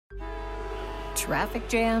Traffic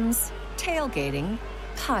jams, tailgating,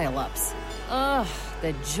 pile-ups. Ugh,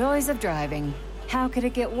 the joys of driving. How could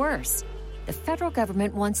it get worse? The federal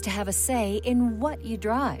government wants to have a say in what you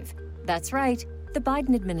drive. That's right. The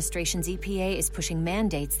Biden administration's EPA is pushing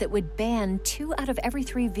mandates that would ban 2 out of every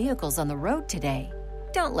 3 vehicles on the road today.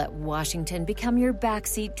 Don't let Washington become your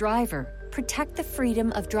backseat driver. Protect the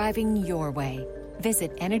freedom of driving your way.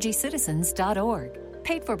 Visit EnergyCitizens.org.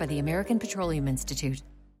 Paid for by the American Petroleum Institute.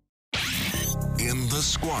 In the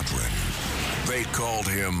squadron, they called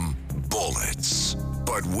him Bullets,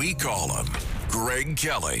 but we call him Greg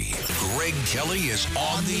Kelly. Greg Kelly is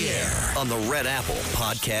on the air on the Red Apple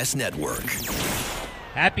Podcast Network.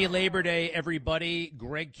 Happy Labor Day, everybody.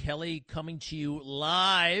 Greg Kelly coming to you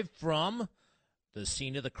live from the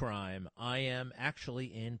scene of the crime. I am actually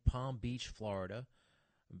in Palm Beach, Florida,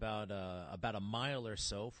 about a mile or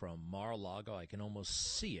so from Mar-a-Lago. I can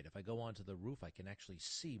almost see it. If I go onto the roof, I can actually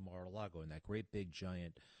see Mar-a-Lago and that great big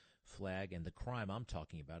giant flag. And the crime I'm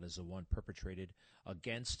talking about is the one perpetrated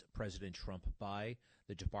against President Trump by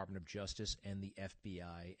the Department of Justice and the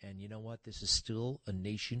FBI. And you know what? This is still a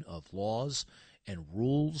nation of laws and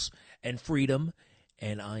rules and freedom.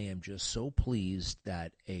 And I am just so pleased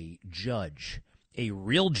that a judge, a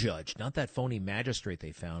real judge, not that phony magistrate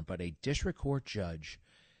they found, but a district court judge,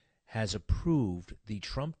 has approved the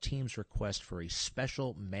Trump team's request for a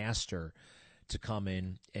special master to come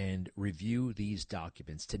in and review these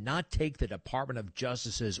documents, to not take the Department of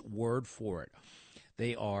Justice's word for it.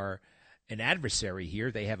 They are an adversary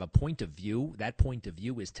here. They have a point of view. That point of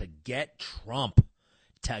view is to get Trump.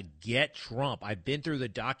 To get Trump. I've been through the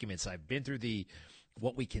documents. I've been through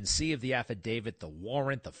what we can see of the affidavit, the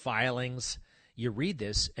warrant, the filings. You read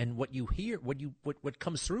this, and what you hear, what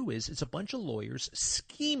comes through is it's a bunch of lawyers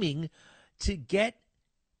scheming to get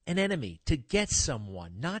an enemy, to get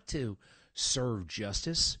someone, not to serve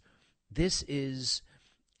justice. This is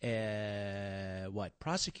what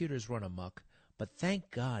prosecutors run amok. But thank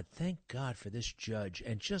God for this judge.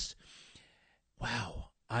 And just,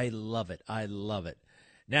 wow, I love it. I love it.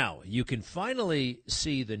 Now, you can finally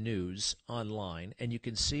see the news online, and you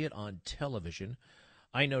can see it on television.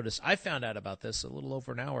 I found out about this a little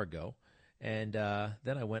over an hour ago, and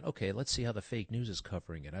then I went, okay, let's see how the fake news is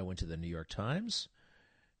covering it. I went to the New York Times,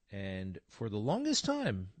 and for the longest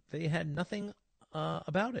time, they had nothing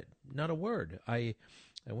about it, not a word. I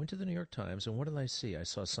went to the New York Times, and what did I see? I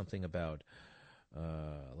saw something about,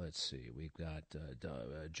 let's see, we've got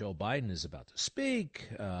Joe Biden is about to speak.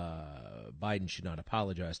 Biden should not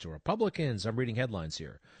apologize to Republicans. I'm reading headlines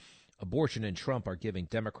here. Abortion and Trump are giving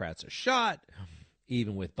Democrats a shot.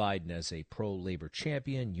 Even with Biden as a pro-labor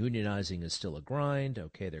champion, unionizing is still a grind.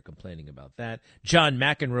 Okay, they're complaining about that. John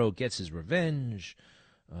McEnroe gets his revenge.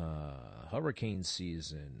 Hurricane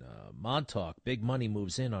season. Montauk, big money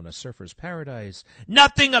moves in on a surfer's paradise.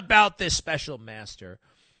 Nothing about this special master.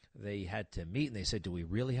 They had to meet, and they said, do we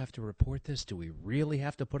really have to report this? Do we really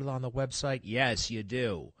have to put it on the website? Yes, you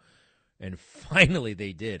do. And finally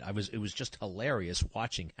they did. It was just hilarious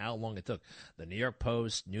watching how long it took. The New York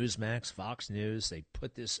Post, Newsmax, Fox News, they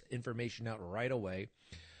put this information out right away.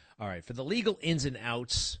 All right, for the legal ins and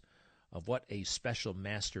outs of what a special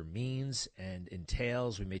master means and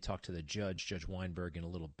entails, we may talk to the judge, Judge Weinberg, in a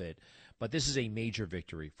little bit. But this is a major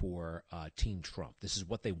victory for Team Trump. This is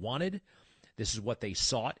what they wanted. This is what they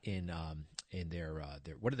sought in their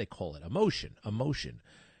what do they call it? Emotion.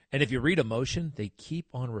 And if you read Emotion, they keep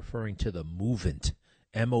on referring to the movant,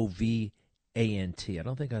 M-O-V-A-N-T. I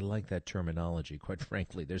don't think I like that terminology, quite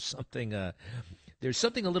frankly. There's something a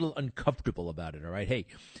little uncomfortable about it, all right? Hey,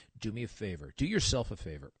 do me a favor. Do yourself a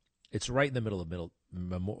favor. It's right in the middle of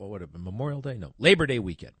Memorial Day? No, Labor Day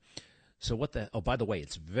weekend. So by the way,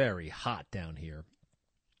 it's very hot down here.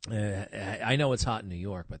 I know it's hot in New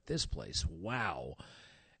York, but this place, wow.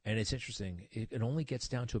 And it's interesting. It only gets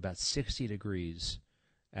down to about 60 degrees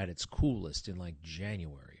at its coolest in like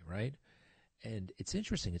January, right? And it's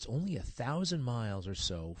interesting. It's only 1,000 miles or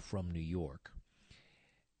so from New York.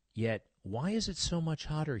 Yet, why is it so much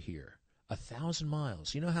hotter here? 1,000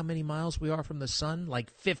 miles. You know how many miles we are from the sun? Like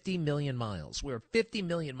 50 million miles. We're 50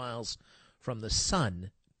 million miles from the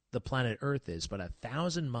sun, the planet Earth is, but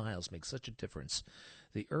 1,000 miles makes such a difference.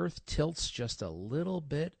 The Earth tilts just a little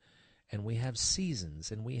bit, and we have seasons,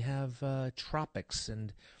 and we have tropics,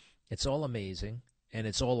 and it's all amazing. And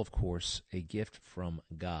it's all, of course, a gift from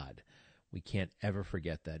God. We can't ever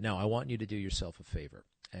forget that. Now, I want you to do yourself a favor,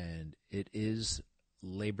 and it is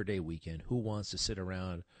Labor Day weekend. Who wants to sit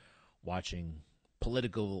around watching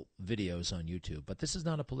political videos on YouTube? But this is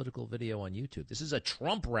not a political video on YouTube. This is a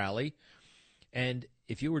Trump rally. And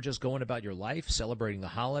if you were just going about your life, celebrating the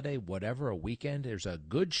holiday, whatever, a weekend, there's a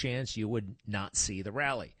good chance you would not see the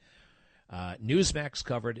rally. Newsmax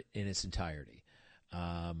covered it in its entirety.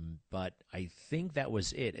 But I think that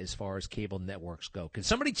was it as far as cable networks go. Can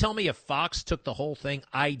somebody tell me if Fox took the whole thing?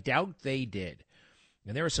 I doubt they did.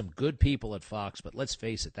 And there are some good people at Fox, but let's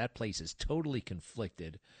face it, that place is totally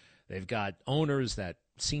conflicted. They've got owners that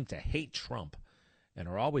seem to hate Trump and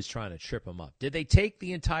are always trying to trip him up. Did they take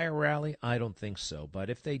the entire rally? I don't think so. But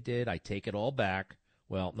if they did, I take it all back.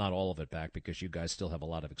 Well, not all of it back, because you guys still have a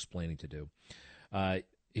lot of explaining to do.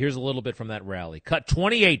 Here's a little bit from that rally. Cut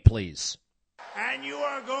 28, please. And you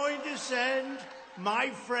are going to send my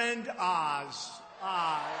friend Oz.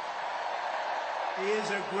 He is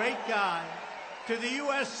a great guy. To the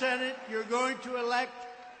U.S. Senate, you're going to elect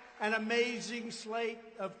an amazing slate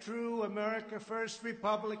of true America First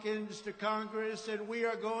Republicans to Congress, and we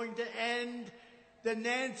are going to end the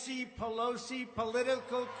Nancy Pelosi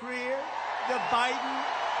political career, the Biden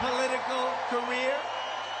political career.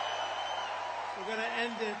 We're going to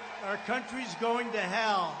end it. Our country's going to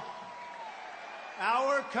hell.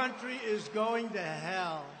 Our country is going to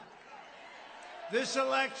hell. This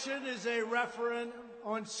election is a referendum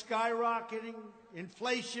on skyrocketing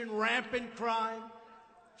inflation, rampant crime,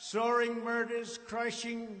 soaring murders,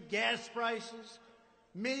 crushing gas prices,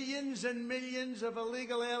 millions and millions of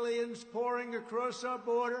illegal aliens pouring across our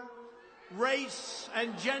border, race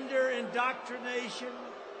and gender indoctrination,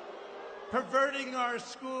 perverting our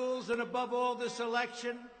schools, and above all, this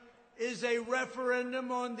election is a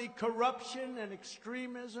referendum on the corruption and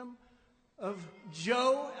extremism of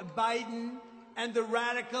Joe Biden and the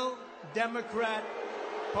radical Democrat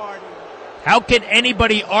Party. How can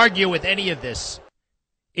anybody argue with any of this?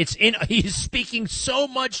 He's speaking so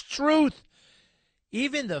much truth.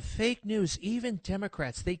 Even the fake news, even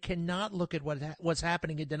Democrats, they cannot look at what's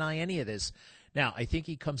happening and deny any of this. Now, I think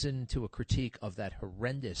he comes into a critique of that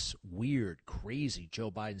horrendous, weird, crazy Joe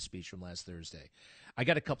Biden speech from last Thursday. I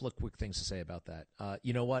got a couple of quick things to say about that.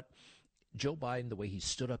 You know what? Joe Biden, the way he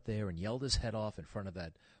stood up there and yelled his head off in front of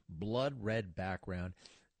that blood-red background,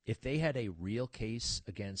 if they had a real case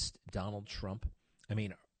against Donald Trump, I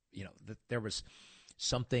mean, you know, there was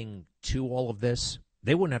something to all of this,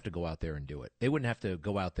 they wouldn't have to go out there and do it. They wouldn't have to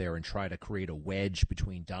go out there and try to create a wedge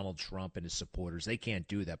between Donald Trump and his supporters. They can't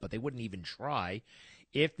do that, but they wouldn't even try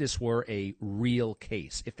if this were a real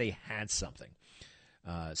case, if they had something.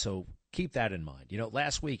 So keep that in mind. You know,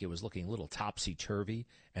 last week it was looking a little topsy-turvy,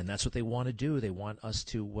 and that's what they want to do. They want us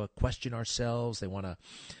to question ourselves. They want to,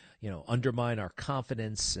 undermine our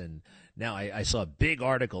confidence. And now I saw a big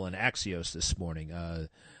article in Axios this morning.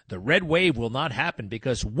 The red wave will not happen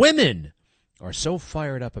because women are so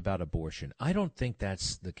fired up about abortion. I don't think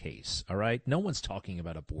that's the case, all right? No one's talking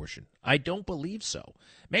about abortion. I don't believe so.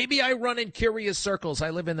 Maybe I run in curious circles.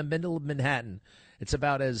 I live in the middle of Manhattan. It's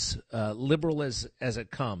about as liberal as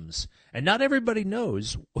it comes. And not everybody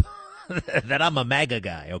knows that I'm a MAGA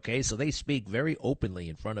guy, okay? So they speak very openly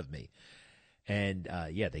in front of me. And,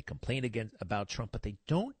 they complain about Trump, but they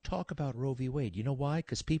don't talk about Roe v. Wade. You know why?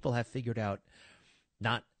 Because people have figured out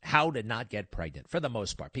not how to not get pregnant. For the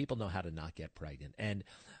most part, people know how to not get pregnant. And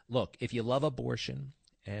look, if you love abortion,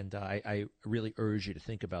 and I really urge you to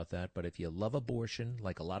think about that, but if you love abortion,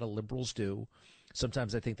 like a lot of liberals do,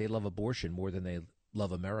 sometimes I think they love abortion more than they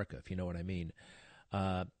love America, if you know what I mean.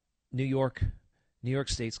 New York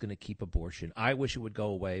State's going to keep abortion. I wish it would go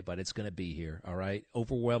away, but it's going to be here, all right?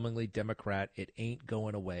 Overwhelmingly Democrat. It ain't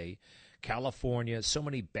going away. California, so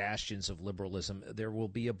many bastions of liberalism. There will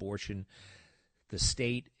be abortion. The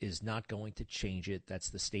state is not going to change it. That's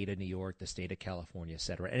the state of New York, the state of California, et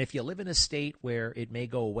cetera. And if you live in a state where it may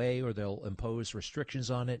go away or they'll impose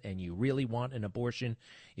restrictions on it and you really want an abortion,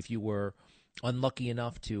 if you were unlucky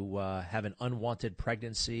enough to have an unwanted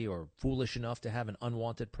pregnancy or foolish enough to have an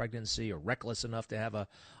unwanted pregnancy or reckless enough to have an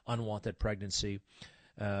unwanted pregnancy,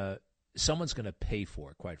 someone's going to pay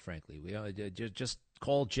for it, quite frankly. Just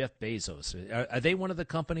call Jeff Bezos. Are they one of the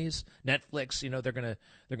companies? Netflix, they're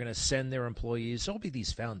going to send their employees. There'll be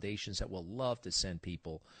these foundations that will love to send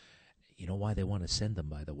people. You know why they want to send them,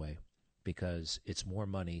 by the way? Because it's more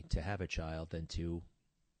money to have a child than to,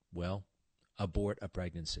 abort a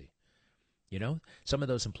pregnancy. You know, some of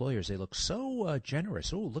those employers, they look so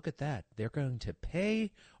generous. Oh, look at that. They're going to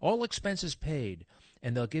pay, all expenses paid,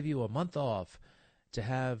 and they'll give you a month off to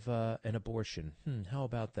have an abortion. How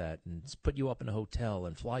about that? And put you up in a hotel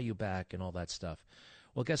and fly you back and all that stuff.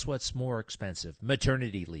 Well, guess what's more expensive?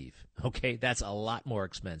 Maternity leave. Okay, that's a lot more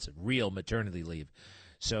expensive. Real maternity leave.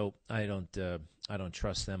 So I don't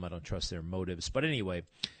trust them. I don't trust their motives. But anyway,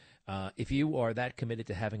 If you are that committed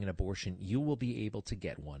to having an abortion, you will be able to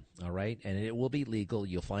get one, all right? And it will be legal.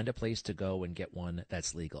 You'll find a place to go and get one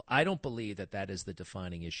that's legal. I don't believe that that is the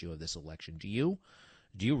defining issue of this election. Do you?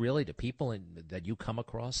 Do you really? Do people that you come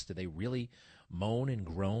across, do they really moan and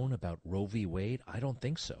groan about Roe v. Wade? I don't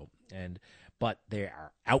think so. But they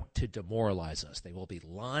are out to demoralize us. They will be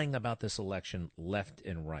lying about this election left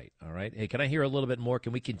and right, all right? Hey, can I hear a little bit more?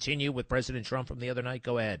 Can we continue with President Trump from the other night?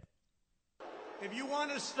 Go ahead. If you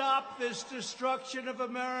want to stop this destruction of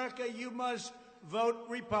America, you must vote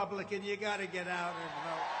Republican. You got to get out and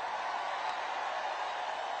vote.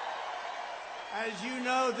 As you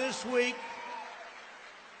know, this week,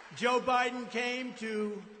 Joe Biden came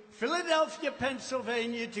to Philadelphia,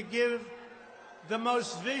 Pennsylvania, to give the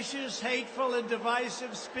most vicious, hateful, and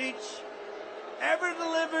divisive speech ever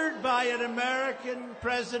delivered by an American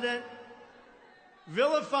president,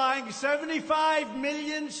 vilifying 75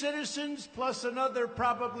 million citizens plus another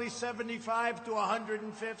probably 75 to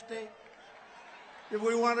 150, if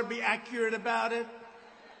we want to be accurate about it,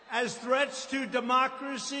 as threats to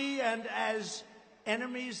democracy and as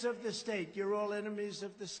enemies of the state. You're all enemies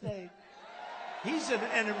of the state. He's an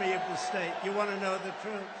enemy of the state. You want to know the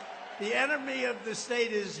truth? The enemy of the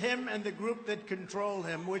state is him and the group that control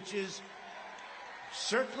him, which is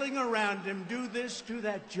circling around him. Do this, do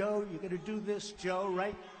that, Joe. You're going to do this, Joe,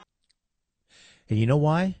 right? And you know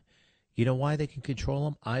why? You know why they can control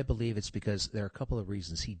him? I believe it's because there are a couple of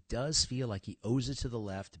reasons. He does feel like he owes it to the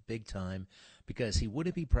left big time, because he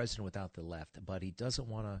wouldn't be president without the left, but he doesn't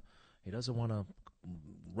want to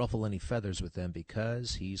ruffle any feathers with them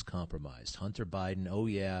because he's compromised. Hunter Biden, oh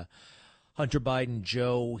yeah. Hunter Biden,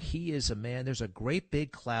 Joe, he is a man. There's a great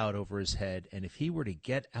big cloud over his head, and if he were to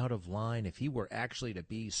get out of line, if he were actually to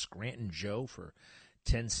be Scranton Joe for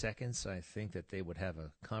 10 seconds, I think that they would have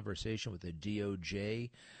a conversation with the DOJ.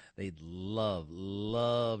 They'd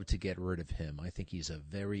love to get rid of him. I think he's a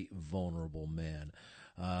very vulnerable man.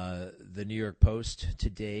 The New York Post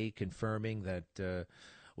today confirming that,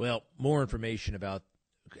 more information about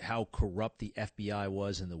how corrupt the FBI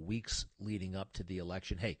was in the weeks leading up to the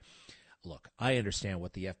election. Hey, look, I understand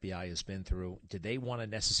what the FBI has been through. Did they want to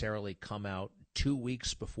necessarily come out 2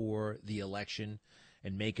 weeks before the election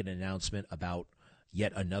and make an announcement about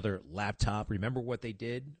yet another laptop? Remember what they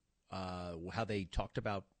did, how they talked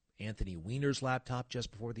about Anthony Weiner's laptop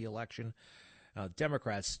just before the election?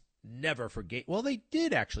 Democrats never forgave. Well, they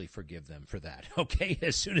did actually forgive them for that, okay?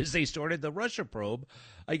 As soon as they started the Russia probe,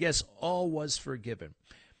 I guess all was forgiven.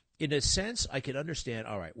 In a sense, I can understand.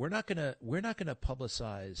 All right, we're not gonna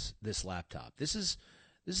publicize this laptop. This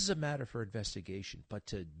is a matter for investigation. But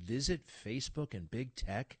to visit Facebook and big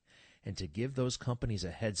tech and to give those companies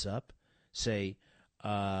a heads up, say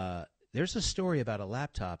there's a story about a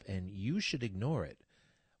laptop and you should ignore it.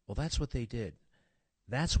 Well, that's what they did.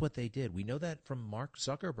 That's what they did. We know that from Mark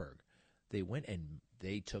Zuckerberg. They went and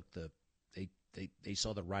they took they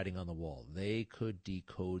saw the writing on the wall. They could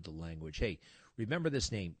decode the language. Hey, remember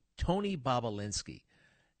this name, Tony Bobulinski.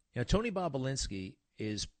 Now, Tony Bobulinski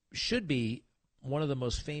should be one of the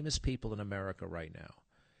most famous people in America right now.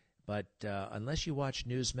 But unless you watch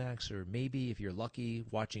Newsmax, or maybe if you're lucky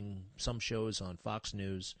watching some shows on Fox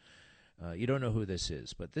News, you don't know who this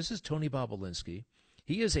is. But this is Tony Bobulinski.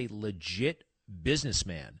 He is a legit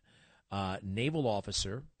businessman, naval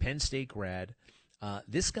officer, Penn State grad.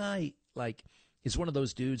 This guy, is one of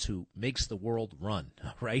those dudes who makes the world run,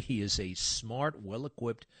 right? He is a smart,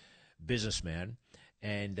 well-equipped businessman,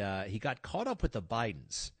 and he got caught up with the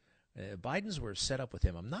Bidens. Bidens were set up with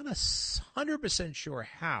him. I'm not 100% sure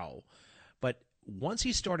how, but once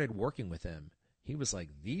he started working with them, he was like,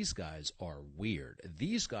 these guys are weird.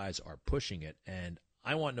 These guys are pushing it, and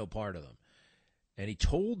I want no part of them. And he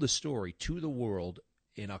told the story to the world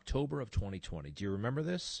in October of 2020. Do you remember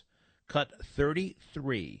this? Cut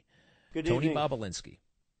 33. Good Tony evening. Bobulinski.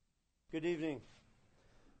 Good evening.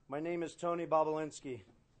 My name is Tony Bobulinski.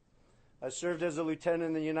 I served as a lieutenant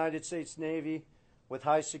in the United States Navy with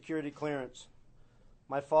high security clearance.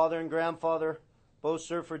 My father and grandfather both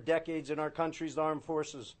served for decades in our country's armed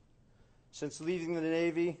forces. Since leaving the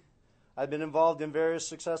Navy, I've been involved in various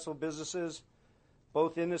successful businesses,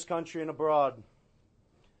 both in this country and abroad.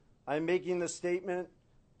 I'm making this statement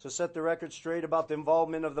to set the record straight about the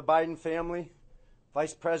involvement of the Biden family,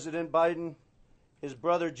 Vice President Biden, his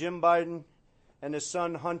brother Jim Biden, and his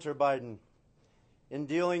son Hunter Biden in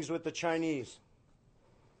dealings with the Chinese.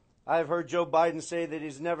 I have heard Joe Biden say that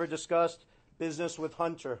he's never discussed business with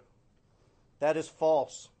Hunter. That is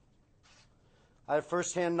false. I have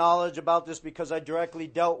firsthand knowledge about this because I directly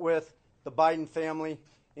dealt with the Biden family,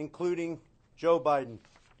 including Joe Biden.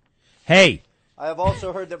 Hey. I have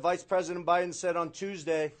also heard that Vice President Biden said on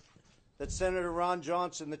Tuesday that Senator Ron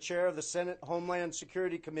Johnson, the chair of the Senate Homeland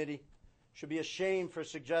Security Committee, should be ashamed for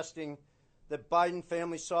suggesting that Biden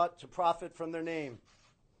family sought to profit from their name.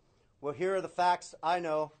 Well, here are the facts I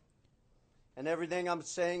know, and everything I'm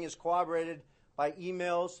saying is corroborated by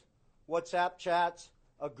emails, WhatsApp chats,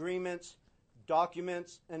 agreements,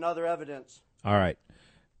 documents, and other evidence. All right.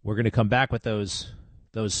 We're going to come back with those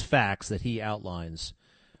facts that he outlines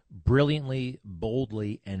brilliantly,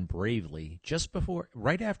 boldly, and bravely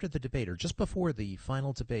right after the debate, or just before the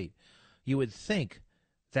final debate. You would think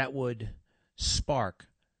that would spark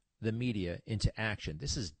the media into action.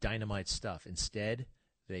 This is dynamite stuff. Instead,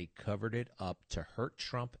 they covered it up to hurt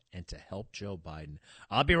Trump and to help Joe Biden.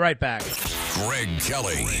 I'll be right back. Greg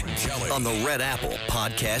Kelly on the Red Apple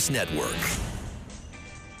Podcast Network.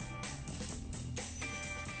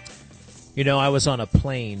 You know, I was on a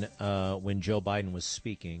plane when Joe Biden was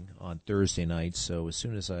speaking on Thursday night, so as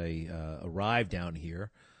soon as I arrived down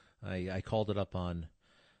here, I called it up on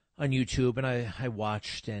YouTube, and I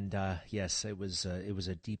watched, and yes, it was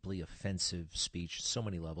a deeply offensive speech, so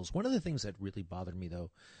many levels. One of the things that really bothered me, though,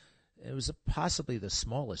 it was possibly the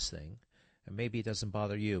smallest thing, and maybe it doesn't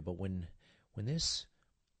bother you, but when this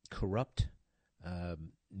corrupt,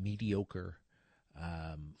 mediocre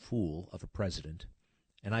fool of a president,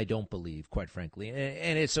 and I don't believe, quite frankly,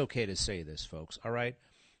 and it's okay to say this, folks, all right?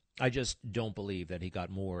 I just don't believe that he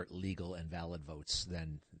got more legal and valid votes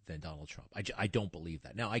than Donald Trump. I don't believe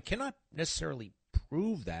that. Now, I cannot necessarily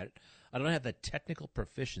prove that. I don't have the technical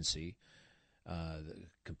proficiency, the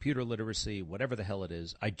computer literacy, whatever the hell it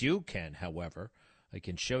is. I can, however, I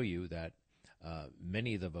can show you that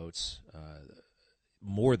many of the votes,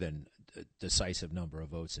 more than a decisive number of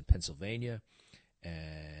votes in Pennsylvania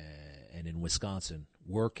and in Wisconsin,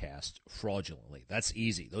 were cast fraudulently. That's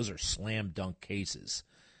easy. Those are slam dunk cases.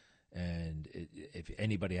 And if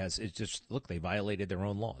anybody has, it's just, look, they violated their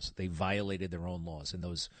own laws. They violated their own laws. And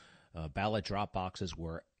those ballot drop boxes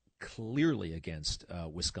were clearly against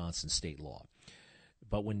Wisconsin state law.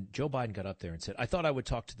 But when Joe Biden got up there and said, I thought I would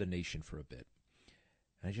talk to the nation for a bit.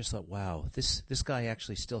 And I just thought, wow, this guy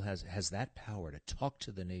actually still has that power to talk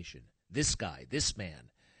to the nation. This guy, this man.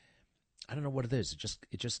 I don't know what it is.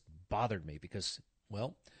 It just bothered me because,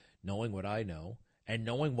 well, knowing what I know and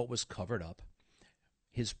knowing what was covered up,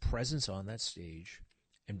 his presence on that stage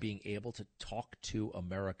and being able to talk to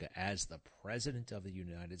America as the president of the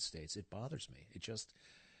United States, it bothers me. It's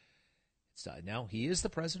now he is the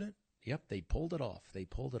president. Yep, they pulled it off. They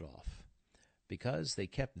pulled it off because they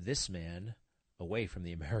kept this man away from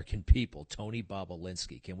the American people, Tony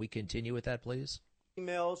Bobulinski. Can we continue with that, please?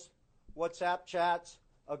 Emails, WhatsApp chats,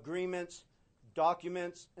 agreements,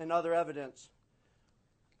 documents, and other evidence.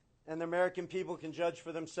 And the American people can judge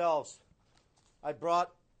for themselves. I brought,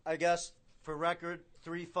 I guess, for record,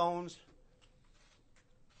 3 phones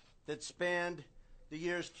that spanned the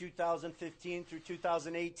years 2015 through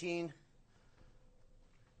 2018.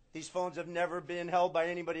 These phones have never been held by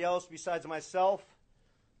anybody else besides myself.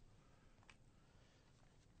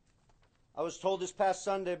 I was told this past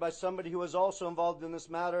Sunday by somebody who was also involved in this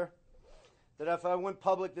matter that if I went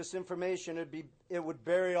public this information, it would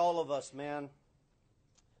bury all of us, man.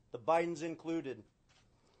 The Bidens included.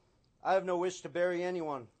 I have no wish to bury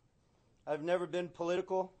anyone. I've never been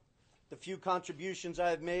political. The few contributions I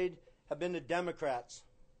have made have been to Democrats.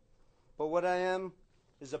 But what I am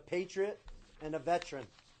is a patriot and a veteran.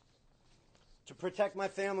 To protect my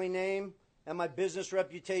family name and my business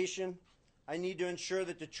reputation, I need to ensure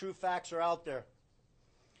that the true facts are out there.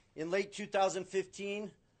 In late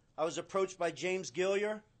 2015, I was approached by James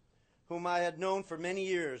Gilliar, whom I had known for many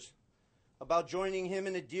years, about joining him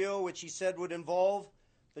in a deal which he said would involve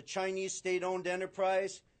the Chinese state-owned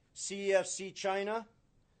enterprise, CEFC China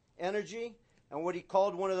Energy, and what he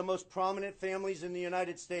called one of the most prominent families in the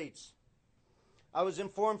United States. I was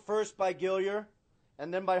informed first by Gilliar,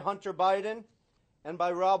 and then by Hunter Biden, and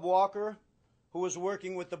by Rob Walker, who was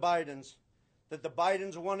working with the Bidens, that the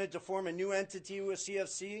Bidens wanted to form a new entity with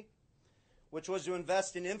CFC, which was to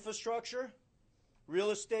invest in infrastructure,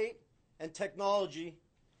 real estate, and technology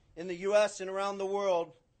in the U.S. and around the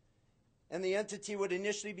world. And the entity would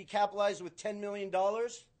initially be capitalized with $10 million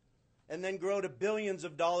and then grow to billions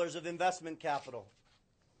of dollars of investment capital.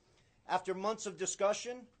 After months of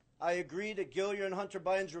discussion, I agreed at Gilliar and Hunter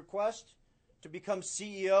Biden's request to become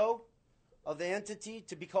CEO of the entity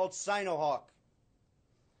to be called Sinohawk.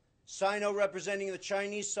 Sino representing the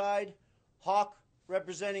Chinese side, Hawk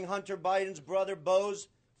representing Hunter Biden's brother Beau's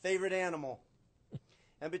favorite animal.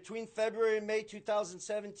 And between February and May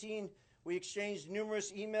 2017, we exchanged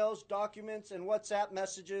numerous emails, documents, and WhatsApp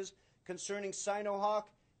messages concerning Sinohawk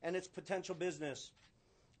and its potential business.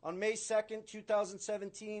 On May 2nd,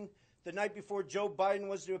 2017, the night before Joe Biden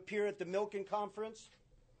was to appear at the Milken Conference,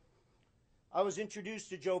 I was introduced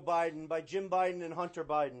to Joe Biden by Jim Biden and Hunter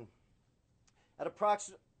Biden.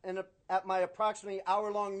 At my approximately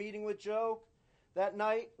hour-long meeting with Joe that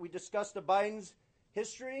night, we discussed the Biden's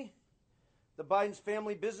history, the Biden's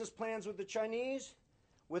family business plans with the Chinese,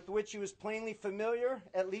 with which he was plainly familiar,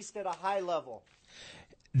 at least at a high level.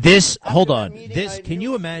 Can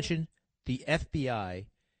you imagine the FBI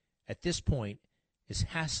at this point is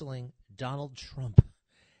hassling Donald Trump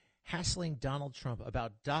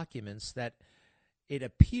about documents that it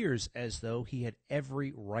appears as though he had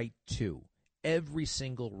every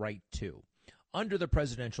single right to, under the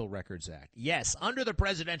Presidential Records Act. Yes, under the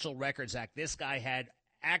Presidential Records Act, this guy had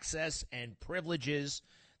access and privileges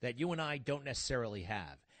that you and I don't necessarily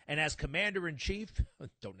have. And as Commander-in-Chief,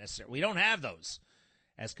 we don't have those.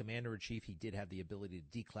 As Commander-in-Chief, he did have the ability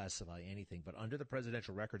to declassify anything. But under the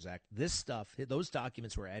Presidential Records Act, those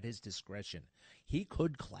documents were at his discretion. He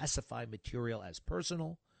could classify material as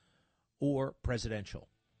personal or presidential.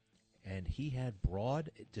 And he had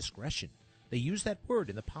broad discretion. They use that word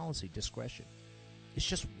in the policy, discretion. It's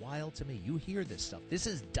just wild to me. You hear this stuff. This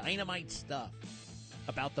is dynamite stuff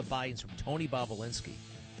about the Bidens from Tony Bobulinski.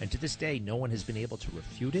 And to this day, no one has been able to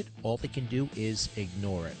refute it. All they can do is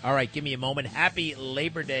ignore it. All right, give me a moment. Happy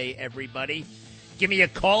Labor Day, everybody. Give me a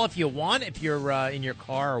call if you want, if you're in your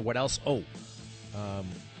car or what else.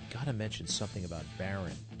 Got to mention something about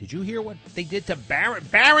Barron. Did you hear what they did to Barron?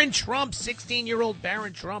 Barron Trump, 16-year-old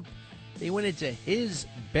Barron Trump. They went into his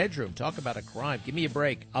bedroom. Talk about a crime. Give me a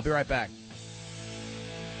break. I'll be right back.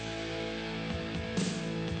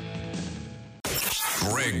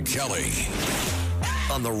 Greg Kelly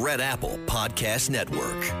on the Red Apple Podcast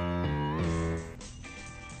Network.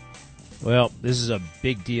 Well, this is a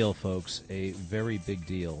big deal, folks. A very big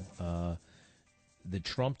deal. The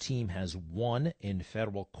Trump team has won in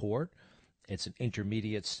federal court. It's an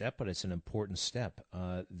intermediate step, but it's an important step.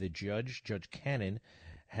 The Judge Cannon,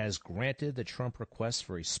 has granted the Trump request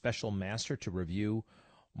for a special master to review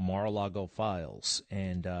Mar-a-Lago files.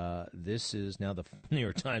 And this is now the New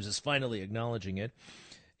York Times is finally acknowledging it.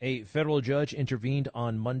 A federal judge intervened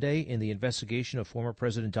on Monday in the investigation of former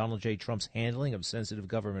President Donald J. Trump's handling of sensitive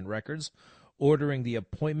government records, ordering the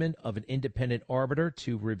appointment of an independent arbiter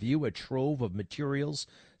to review a trove of materials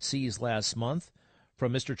seized last month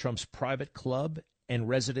from Mr. Trump's private club and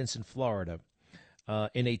residence in Florida.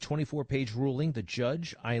 In a 24-page ruling, the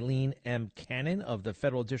judge, Eileen M. Cannon of the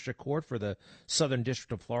Federal District Court for the Southern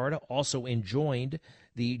District of Florida, also enjoined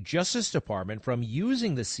the Justice Department from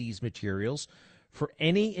using the seized materials for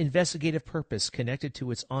any investigative purpose connected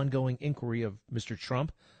to its ongoing inquiry of Mr.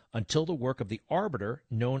 Trump until the work of the arbiter,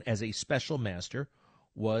 known as a special master,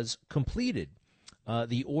 was completed.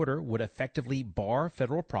 The order would effectively bar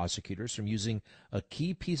federal prosecutors from using a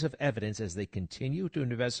key piece of evidence as they continue to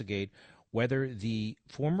investigate whether the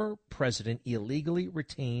former president illegally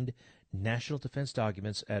retained national defense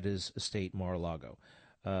documents at his estate Mar-a-Lago.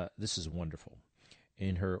 This is wonderful.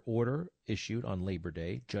 In her order issued on Labor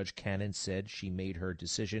Day, Judge Cannon said she made her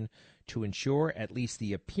decision to ensure at least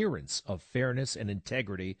the appearance of fairness and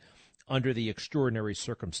integrity under the extraordinary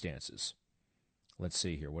circumstances. Let's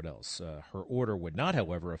see here. What else? Her order would not,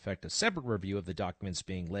 however, affect a separate review of the documents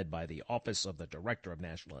being led by the Office of the Director of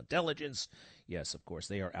National Intelligence. Yes, of course,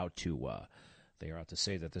 they are out to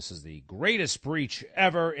say that this is the greatest breach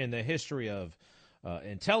ever in the history of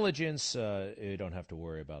intelligence. You don't have to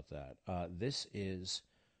worry about that. This is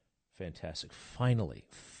fantastic. Finally,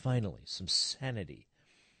 some sanity.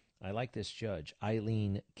 I like this judge.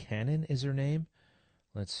 Eileen Cannon is her name.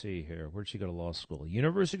 Let's see here. Where'd she go to law school?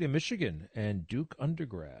 University of Michigan and Duke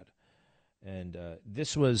undergrad. And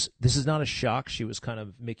this is not a shock. She was kind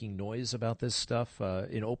of making noise about this stuff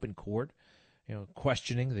in open court,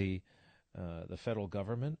 questioning the federal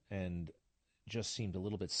government, and just seemed a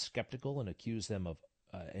little bit skeptical and accused them of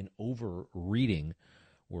an over-reading.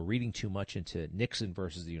 We're reading too much into Nixon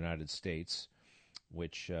versus the United States,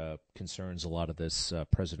 which concerns a lot of this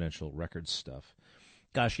presidential records stuff.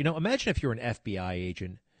 Gosh, imagine if you're an FBI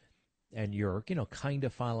agent and you're, kind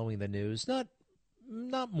of following the news,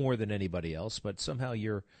 not more than anybody else, but somehow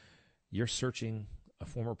you're searching a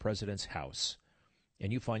former president's house,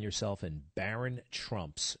 and you find yourself in Barron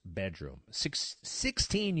Trump's bedroom,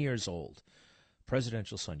 16 years old,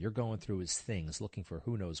 presidential son. You're going through his things, looking for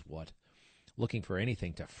who knows what, looking for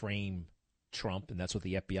anything to frame Trump, and that's what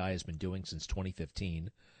the FBI has been doing since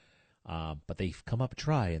 2015. But they've come up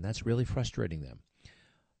dry, and that's really frustrating them.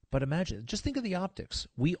 But imagine, just think of the optics.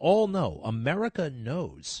 We all know, America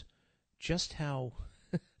knows just how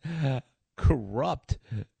corrupt,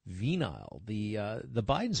 venile the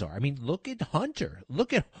Bidens are. I mean, look at Hunter.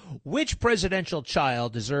 Look at which presidential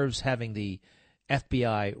child deserves having the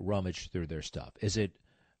FBI rummage through their stuff. Is it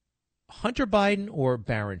Hunter Biden or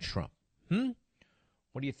Barron Trump?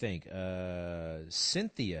 What do you think?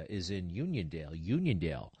 Cynthia is in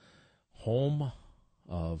Uniondale, home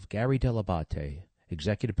of Gary Delabate,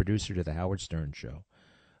 executive producer to the Howard Stern Show.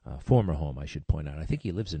 Former home, I should point out. I think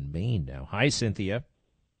he lives in Maine now. Hi, Cynthia.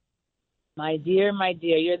 My dear,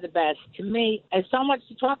 you're the best. To me, there's so much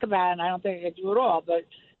to talk about, and I don't think I can do it all. But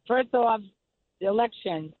first off, the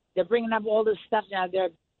election, they're bringing up all this stuff now. They're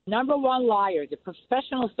number one liars. They're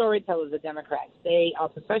professional storytellers, the Democrats. They are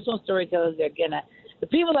professional storytellers. The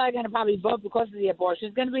people that are going to probably vote because of the abortion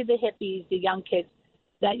is going to be the hippies, the young kids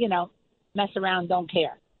that, mess around, don't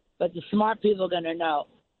care. But the smart people are going to know.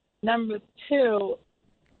 Number two,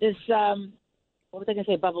 this, what was I going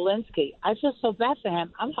to say, Bobulinski. I feel so bad for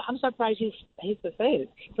him. I'm surprised he's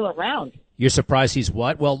still around. You're surprised he's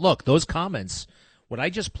what? Well, look, those comments, what I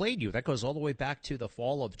just played you, that goes all the way back to the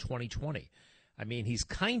fall of 2020. I mean, he's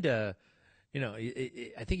kind of,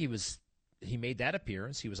 I think he made that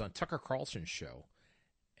appearance. He was on Tucker Carlson's show,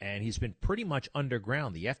 and he's been pretty much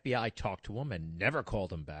underground. The FBI talked to him and never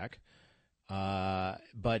called him back.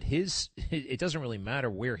 But it doesn't really matter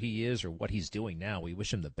where he is or what he's doing now. We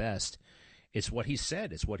wish him the best. It's what he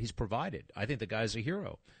said. It's what he's provided. I think the guy's a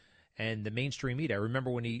hero. And the mainstream media, I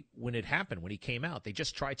remember when it happened, when he came out, they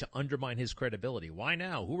just tried to undermine his credibility. Why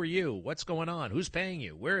now? Who are you? What's going on? Who's paying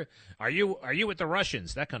you? Where are you? Are you with the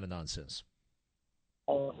Russians? That kind of nonsense.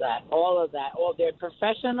 All of that. All they're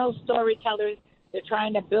professional storytellers. They're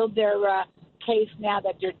trying to build their case now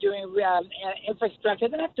that they're doing infrastructure.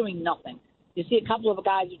 They're not doing nothing. You see a couple of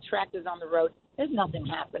guys with tractors on the road. There's nothing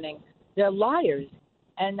happening. They're liars.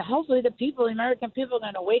 And hopefully the American people, are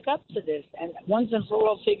going to wake up to this and once and for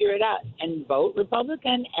all figure it out and vote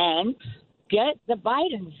Republican and get the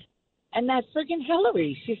Bidens. And that freaking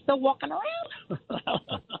Hillary, she's still walking around.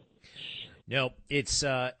 No, it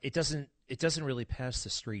doesn't really pass the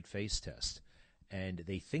street face test. And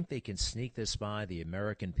they think they can sneak this by the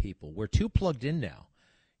American people. We're too plugged in now.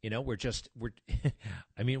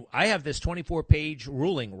 I mean, I have this 24-page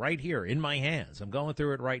ruling right here in my hands. I'm going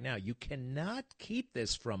through it right now. You cannot keep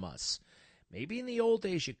this from us. Maybe in the old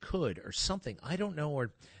days you could or something. I don't know.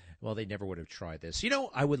 Well, they never would have tried this.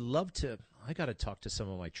 I would love to. I got to talk to some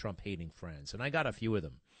of my Trump-hating friends, and I got a few of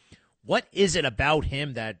them. What is it about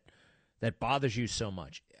him that bothers you so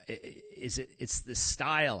much? It's the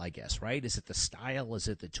style, I guess, right? Is it the style? Is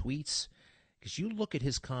it the tweets? Because you look at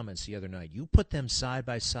his comments the other night. You put them side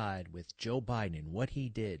by side with Joe Biden and what he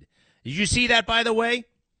did. Did you see that, by the way?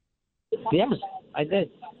 Yes, I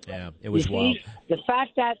did. Yeah, it was wild. The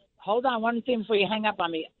fact that, hold on one thing before you hang up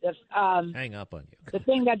on me. Hang up on you. The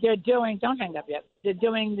thing that they're doing, don't hang up yet. They're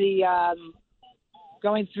doing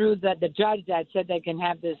going through the judge that said they can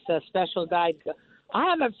have this special guide. I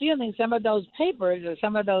have a feeling some of those papers or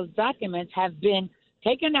some of those documents have been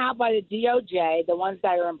taken out by the DOJ, the ones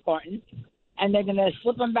that are important, and they're going to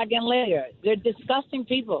slip them back in later. They're disgusting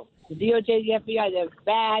people. The DOJ, the FBI, they're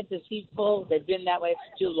bad, deceitful. They've been that way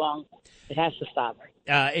for too long. It has to stop.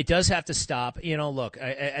 It does have to stop. Look,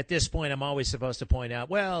 at this point, I'm always supposed to point out,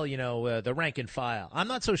 the rank and file. I'm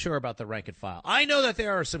not so sure about the rank and file. I know that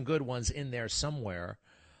there are some good ones in there somewhere,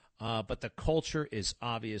 but the culture is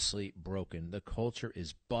obviously broken. The culture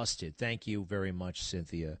is busted. Thank you very much,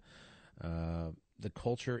 Cynthia. The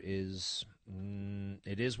culture is,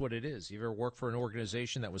 it is what it is. You ever work for an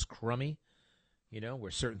organization that was crummy,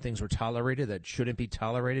 where certain things were tolerated that shouldn't be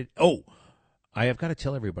tolerated? Oh, I have got to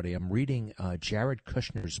tell everybody, I'm reading Jared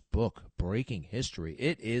Kushner's book, Breaking History.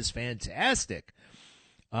 It is fantastic.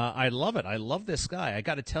 I love it. I love this guy. I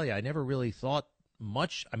got to tell you, I never really thought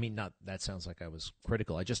much. I mean, not that sounds like I was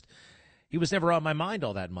critical. He was never on my mind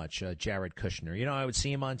all that much, Jared Kushner. I would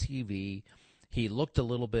see him on TV. He looked a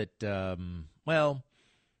little bit, did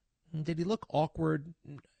he look awkward?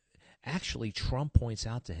 Actually, Trump points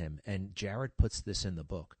out to him, and Jared puts this in the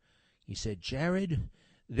book. He said, Jared,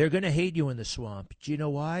 they're going to hate you in the swamp. Do you know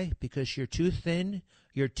why? Because you're too thin,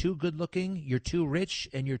 you're too good-looking, you're too rich,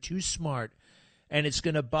 and you're too smart, and it's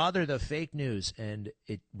going to bother the fake news, and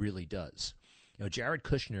it really does. Jared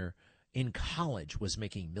Kushner in college was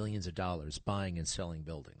making millions of dollars buying and selling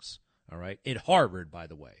buildings, all right? At Harvard, by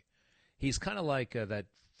the way. He's kind of like that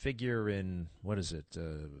figure in, what is it,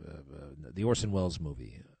 the Orson Welles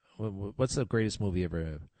movie. What's the greatest movie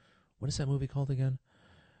ever? What is that movie called again?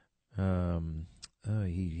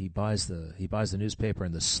 He buys the newspaper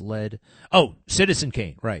and the sled. Oh, Citizen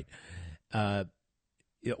Kane, right.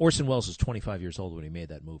 Orson Welles was 25 years old when he made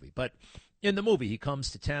that movie. But In the movie, he comes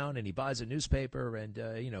to town and he buys a newspaper, and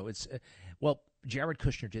Jared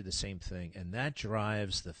Kushner did the same thing, and that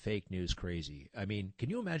drives the fake news crazy. I mean, can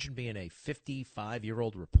you imagine being a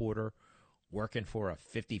 55-year-old reporter working for a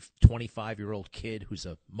 25-year-old kid who's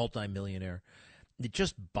a multimillionaire? It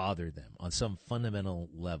just bothered them on some fundamental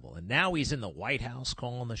level. And now he's in the White House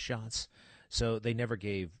calling the shots, so they never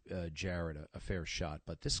gave Jared a fair shot.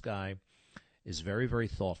 But this guy is very, very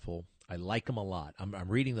thoughtful. I like him a lot. I'm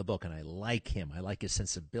reading the book, and I like him. I like his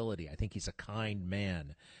sensibility. I think he's a kind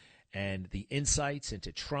man. And the insights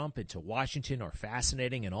into Trump, into Washington are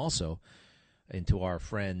fascinating, and also into our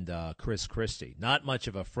friend Chris Christie. Not much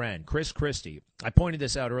of a friend. Chris Christie, I pointed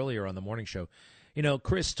this out earlier on the morning show. You know,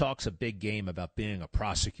 Chris talks a big game about being a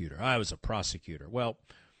prosecutor. I was a prosecutor. Well,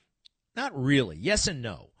 not really. Yes and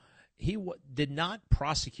no. He did not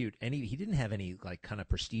prosecute any. He didn't have any like kind of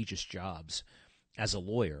prestigious jobs as a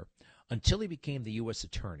lawyer until he became the U.S.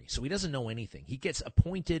 attorney. So he doesn't know anything. He gets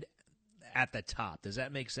appointed at the top. Does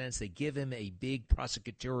that make sense? They give him a big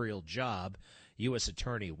prosecutorial job, U.S.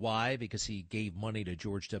 attorney. Why? Because he gave money to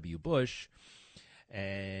George W. Bush,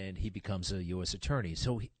 and he becomes a U.S. attorney.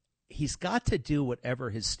 So he's got to do whatever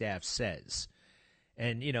his staff says.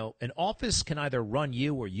 And, you know, an office can either run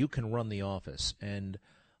you or you can run the office. And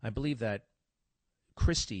I believe that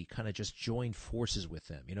Christie kind of just joined forces with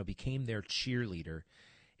them, you know, became their cheerleader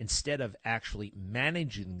instead of actually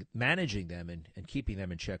managing them and keeping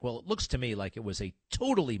them in check. Well, it looks to me like it was a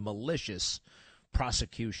totally malicious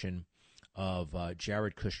prosecution of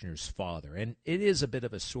Jared Kushner's father. And it is a bit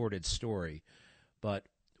of a sordid story, but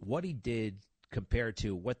what he did compared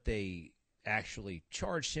to what they actually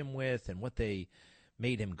charged him with and what they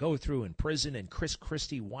made him go through in prison, and Chris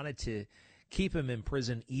Christie wanted to keep him in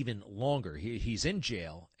prison even longer. He's in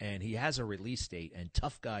jail, and he has a release date, and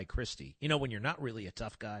tough guy Christie. You know, when you're not really a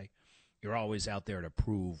tough guy, you're always out there to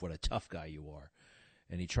prove what a tough guy you are.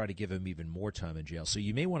 And he tried to give him even more time in jail. So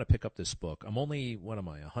you may want to pick up this book. I'm only,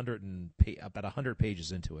 about 100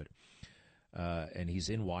 pages into it. And he's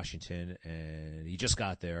in Washington, and he just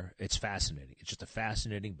got there. It's fascinating. It's just a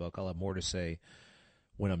fascinating book. I'll have more to say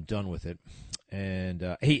when I'm done with it.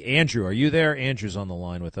 And, hey, Andrew, are you there? Andrew's on the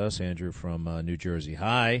line with us. Andrew from New Jersey.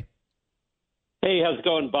 Hi. Hey, how's it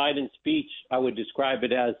going? Biden's speech, I would describe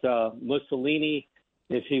it as Mussolini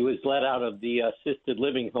if he was let out of the assisted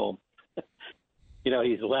living home. You know,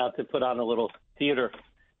 he's allowed to put on a little theater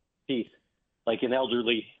piece like an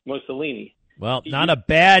elderly Mussolini. Well, not a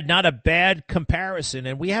bad comparison,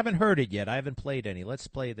 and we haven't heard it yet. I haven't played any. Let's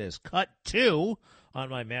play this. Cut 2 on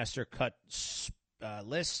my master cut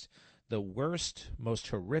list. The worst, most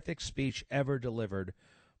horrific speech ever delivered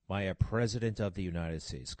by a president of the United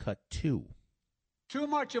States. Cut 2. Too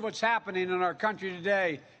much of what's happening in our country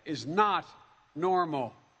today is not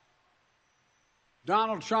normal.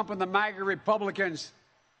 Donald Trump and the MAGA Republicans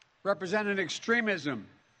represent an extremism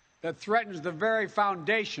that threatens the very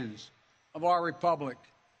foundations of our republic.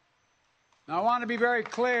 Now, I want to be very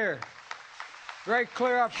clear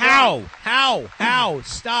up front. How?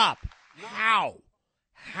 Stop.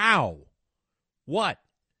 How? What?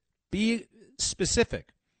 Be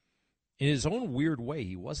specific. In his own weird way,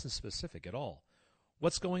 he wasn't specific at all.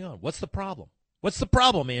 What's going on? What's the problem? What's the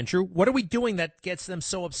problem, Andrew? What are we doing that gets them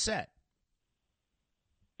so upset?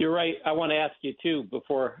 You're right. I want to ask you, too,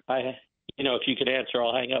 before if you could answer,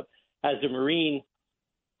 I'll hang up. As a Marine,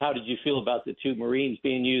 how did you feel about the 2 Marines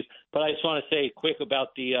being used? But I just want to say quick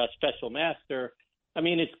about the special master. I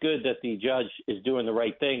mean, it's good that the judge is doing the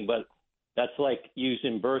right thing, but that's like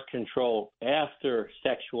using birth control after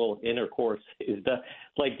sexual intercourse.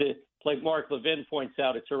 Like Mark Levin points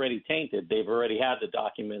out, it's already tainted. They've already had the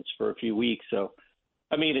documents for a few weeks. So,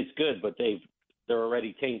 I mean, it's good, but they're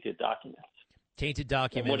already tainted documents. Tainted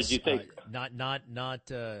documents. And what did you think? Not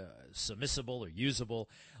submissible or usable.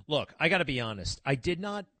 Look, I got to be honest. I did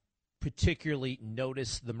not particularly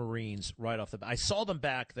notice the Marines right off the bat. I saw them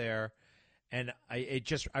back there, and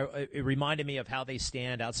it reminded me of how they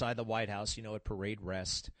stand outside the White House, at parade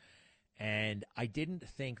rest. And I didn't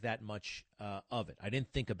think that much of it. I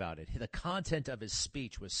didn't think about it. The content of his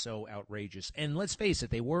speech was so outrageous. And let's face it,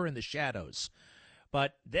 they were in the shadows.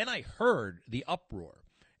 But then I heard the uproar.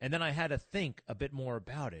 And then I had to think a bit more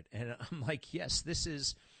about it. And I'm like, yes, this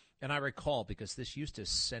is, and I recall, because this used to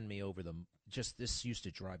send me over this used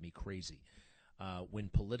to drive me crazy. When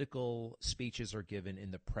political speeches are given in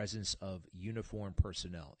the presence of uniformed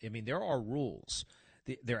personnel. I mean, there are rules.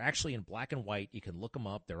 They're actually in black and white. You can look them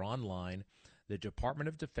up. They're online. The Department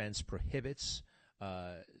of Defense prohibits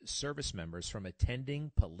service members from attending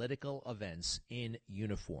political events in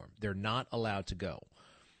uniform. They're not allowed to go.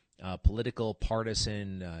 Political,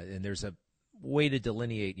 partisan, and there's way to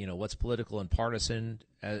delineate, what's political and partisan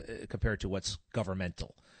compared to what's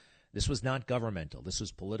governmental. This was not governmental. This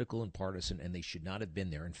was political and partisan, and they should not have been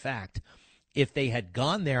there. In fact, if they had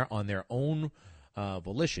gone there on their own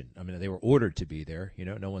volition, I mean, they were ordered to be there.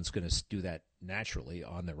 No one's going to do that naturally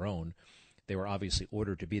on their own. They were obviously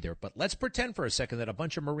ordered to be there. But let's pretend for a second that a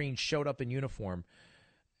bunch of Marines showed up in uniform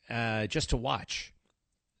just to watch.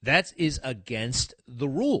 That is against the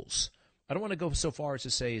rules. I don't want to go so far as to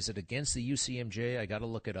say, is it against the UCMJ? I got to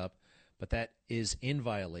look it up. But that is in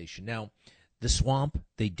violation. Now, the Swamp,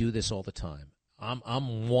 they do this all the time.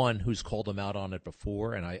 I'm one who's called them out on it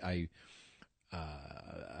before, and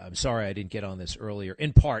I'm sorry I didn't get on this earlier.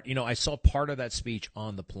 In part, I saw part of that speech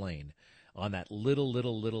on the plane, on that little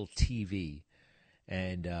TV.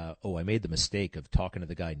 And, I made the mistake of talking to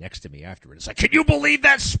the guy next to me afterward. It's like, can you believe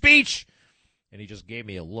that speech? And he just gave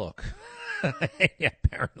me a look.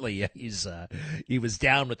 Apparently, he was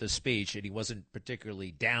down with the speech, and he wasn't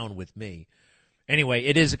particularly down with me. Anyway,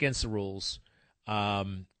 it is against the rules.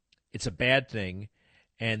 It's a bad thing,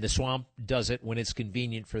 and the Swamp does it when it's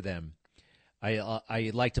convenient for them.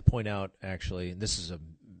 I like to point out, actually, and this is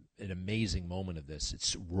an amazing moment of this.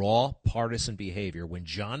 It's raw partisan behavior. When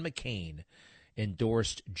John McCain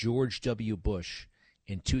endorsed George W. Bush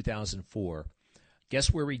in 2004,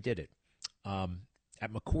 guess where he did it?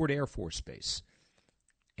 At McChord Air Force Base.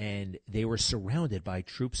 And they were surrounded by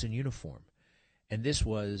troops in uniform. And this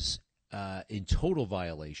was in total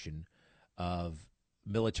violation of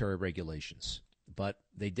military regulations. But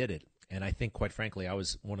they did it. And I think, quite frankly, I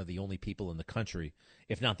was one of the only people in the country,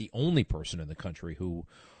 if not the only person in the country, who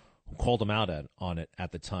called them out on it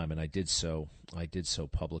at the time. And I did so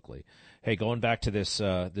publicly. Hey, going back to this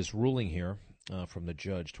ruling here from the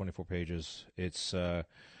judge, 24 pages. It's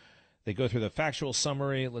they go through the factual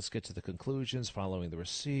summary. Let's get to the conclusions. Following the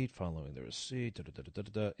receipt.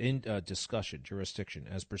 In discussion, jurisdiction.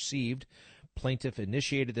 As perceived, plaintiff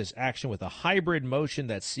initiated this action with a hybrid motion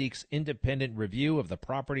that seeks independent review of the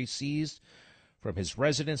property seized from his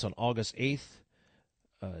residence on August 8th,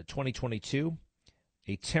 2022,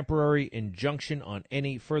 a temporary injunction on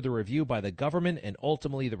any further review by the government, and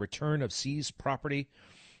ultimately the return of seized property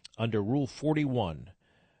under Rule 41.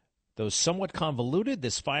 Though somewhat convoluted,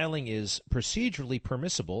 this filing is procedurally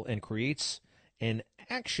permissible and creates an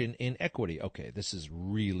action in equity. Okay, this is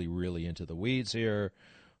really, really into the weeds here.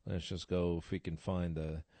 Let's just go if we can find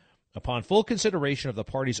the... Upon full consideration of the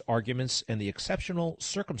parties' arguments and the exceptional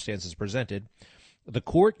circumstances presented, the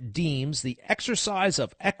court deems the exercise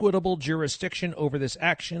of equitable jurisdiction over this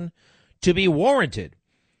action to be warranted.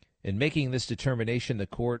 In making this determination, the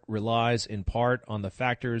court relies in part on the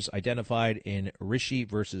factors identified in Rishi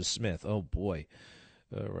versus Smith. Oh, boy.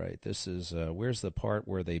 All right, this is, where's the part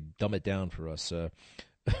where they dumb it down for us?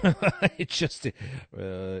 It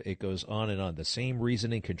goes on and on. The same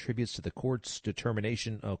reasoning contributes to the court's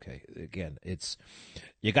determination. Okay, again,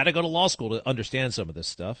 you got to go to law school to understand some of this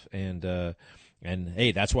stuff. And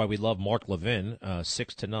hey, that's why we love Mark Levin,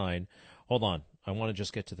 6 to 9. Hold on. I want to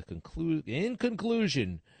just get to the In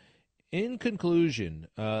conclusion,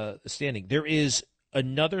 standing, there is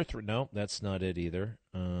another no, that's not it either.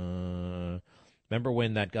 Remember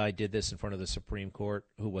when that guy did this in front of the Supreme Court?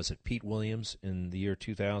 Who was it? Pete Williams in the year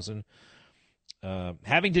 2000.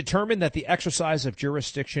 Having determined that the exercise of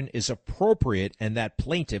jurisdiction is appropriate and that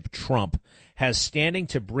plaintiff, Trump, has standing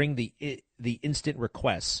to bring the instant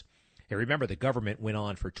requests. Hey, remember, the government went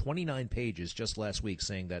on for 29 pages just last week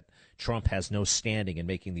saying that Trump has no standing in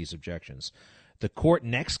making these objections. The court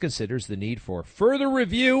next considers the need for further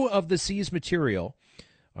review of the seized material.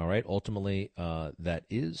 All right, ultimately,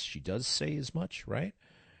 she does say as much, right?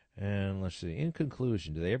 And let's see, in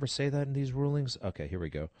conclusion, do they ever say that in these rulings? Okay, here we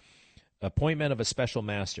go. Appointment of a special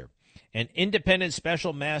master. An independent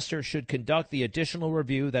special master should conduct the additional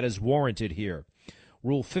review that is warranted here.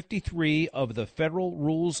 Rule 53 of the Federal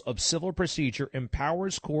Rules of Civil Procedure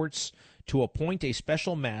empowers courts to appoint a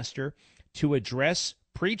special master to address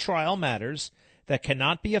pretrial matters that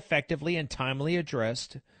cannot be effectively and timely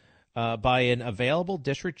addressed by an available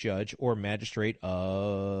district judge or magistrate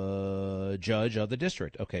judge of the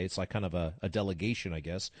district. Okay, it's like kind of a delegation, I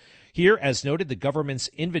guess. Here, as noted, the government's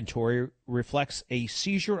inventory reflects a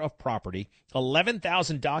seizure of property,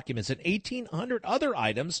 11,000 documents, and 1,800 other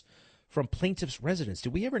items from plaintiff's residence.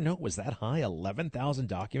 Did we ever know it was that high? 11,000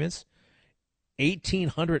 documents?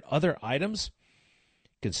 1,800 other items?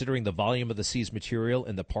 Considering the volume of the seized material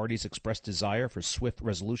and the parties' expressed desire for swift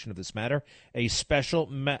resolution of this matter, a special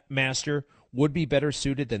master would be better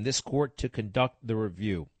suited than this court to conduct the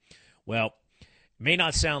review. Well, May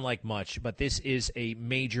not sound like much, but this is a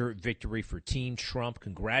major victory for Team Trump.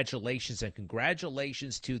 Congratulations, and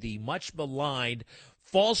congratulations to the much maligned,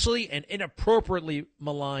 falsely and inappropriately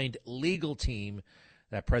maligned legal team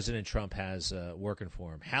that President Trump has working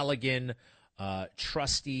for him. Halligan,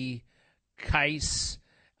 Trusty, Keiss,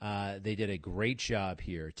 they did a great job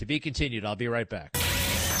here. To be continued. I'll be right back.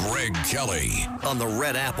 Greg Kelly on the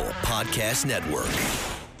Red Apple Podcast Network.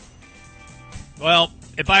 Well,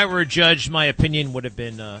 if I were a judge, my opinion would have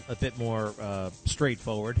been a bit more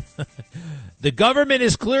straightforward. The government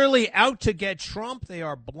is clearly out to get Trump. They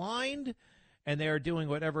are blind, and they are doing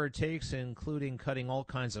whatever it takes, including cutting all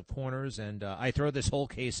kinds of corners, and I throw this whole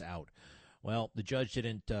case out. Well, the judge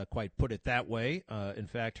didn't quite put it that way. In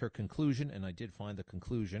fact, her conclusion, and I did find the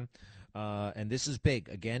conclusion, and this is big.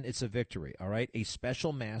 Again, it's a victory, all right? A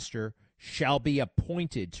special master shall be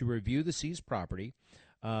appointed to review the seized property,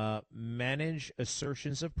 manage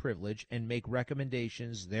assertions of privilege, and make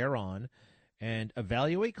recommendations thereon, and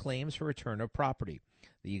evaluate claims for return of property.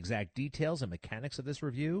 The exact details and mechanics of this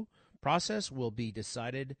review process will be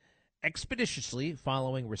decided expeditiously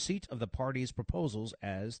following receipt of the parties' proposals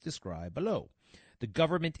as described below. The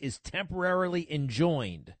government is temporarily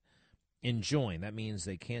enjoined. That means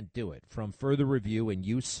they can't do it. From further review and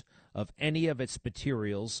use of any of its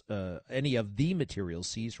materials, any of the materials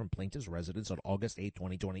seized from plaintiff's residence on August 8,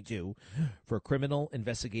 2022, for criminal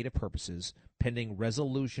investigative purposes, pending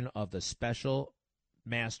resolution of the special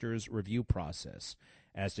master's review process,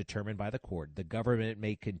 as determined by the court. The government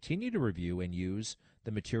may continue to review and use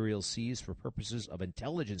the materials seized for purposes of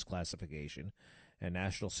intelligence classification and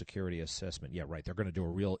national security assessment. Yeah, right. They're going to do a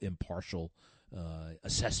real impartial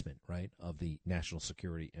assessment, right, of the national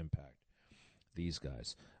security impact. These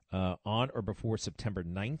guys. On or before September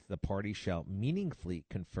 9th, the parties shall meaningfully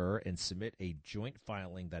confer and submit a joint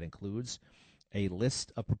filing that includes a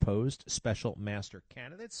list of proposed special master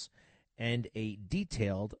candidates and a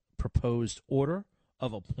detailed proposed order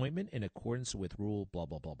of appointment in accordance with rule blah,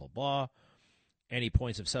 blah, blah, blah, blah. Any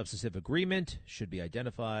points of substantive agreement should be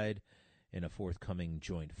identified in a forthcoming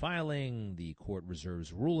joint filing. The court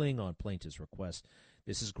reserves ruling on plaintiff's request.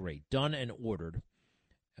 This is great. Done and ordered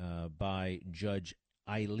by Judge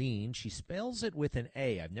Eileen. She spells it with an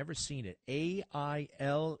A. I've never seen it. Aileen.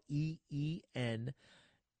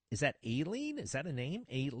 Is that Aileen? Is that a name?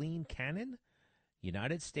 Aileen Cannon?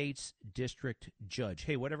 United States District Judge.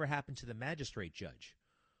 Hey, whatever happened to the magistrate judge?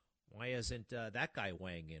 Why isn't that guy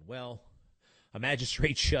weighing in? Well, a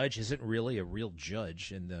magistrate judge isn't really a real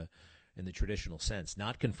judge in the traditional sense.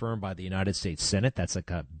 Not confirmed by the United States Senate. That's like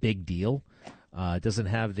a big deal. It doesn't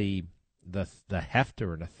have the heft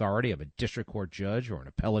or an authority of a district court judge or an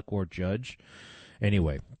appellate court judge.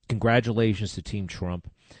 Anyway, congratulations to Team Trump.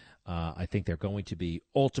 I think they're going to be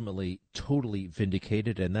ultimately totally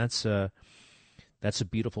vindicated, and that's a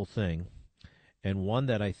beautiful thing, and one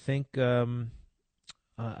that I think I'm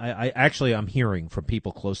hearing from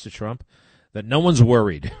people close to Trump that no one's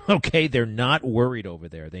worried. Okay, they're not worried over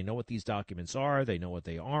there. They know what these documents are. They know what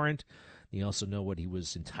they aren't. They also know what he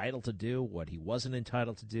was entitled to do, what he wasn't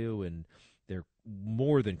entitled to do, and they're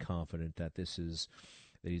more than confident that that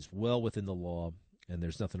he's well within the law, and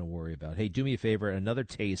there's nothing to worry about. Hey, do me a favor, another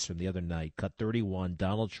taste from the other night, Cut 31,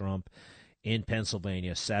 Donald Trump in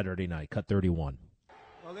Pennsylvania, Saturday night, Cut 31.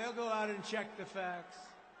 Well, they'll go out and check the facts.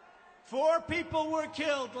 4 people were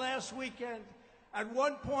killed last weekend. At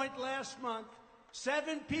one point last month,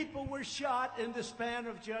 7 people were shot in the span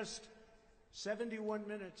of just 71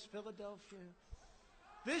 minutes. Philadelphia.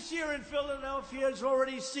 This year in Philadelphia has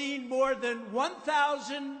already seen more than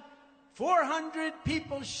 1,400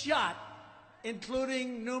 people shot,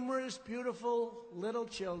 including numerous beautiful little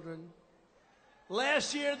children.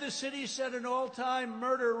 Last year, the city set an all-time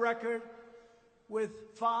murder record with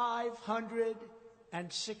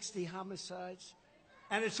 560 homicides.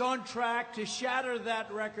 And it's on track to shatter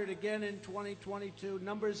that record again in 2022,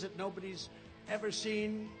 numbers that nobody's ever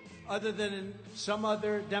seen other than in some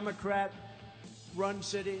other Democrat-run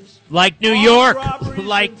cities. Like New York.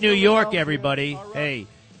 Like New York, everybody. Right. Hey,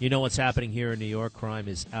 you know what's happening here in New York? Crime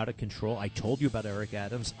is out of control. I told you about Eric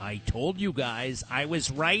Adams. I told you guys I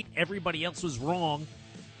was right. Everybody else was wrong.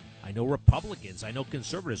 I know Republicans. I know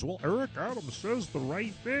conservatives. Well, Eric Adams says the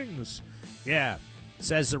right things. Yeah.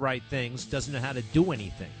 Says the right things, doesn't know how to do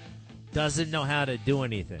anything.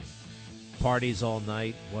 Parties all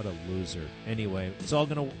night. What a loser. Anyway,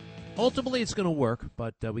 ultimately it's going to work,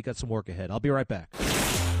 but we got some work ahead. I'll be right back.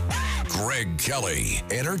 Greg Kelly,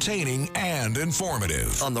 entertaining and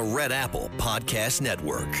informative. On the Red Apple Podcast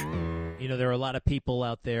Network. You know, there are a lot of people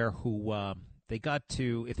out there who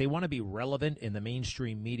if they want to be relevant in the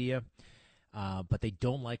mainstream media, but they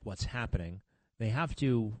don't like what's happening, They have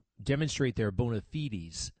to demonstrate their bona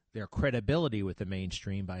fides, their credibility with the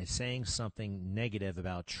mainstream by saying something negative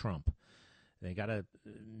about Trump. They got to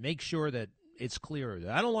make sure that it's clear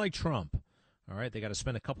that I don't like Trump. All right, they got to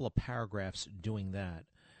spend a couple of paragraphs doing that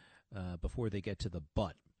before they get to the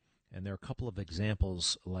but. And there are a couple of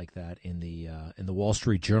examples like that in the Wall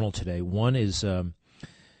Street Journal today. One is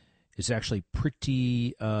actually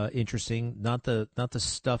pretty interesting. Not the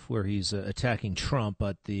stuff where he's attacking Trump,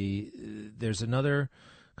 but there's another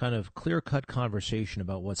kind of clear-cut conversation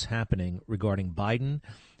about what's happening regarding Biden,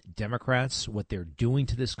 Democrats, what they're doing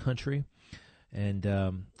to this country. And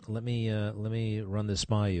let me run this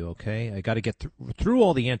by you, okay? I got to get through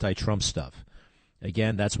all the anti-Trump stuff.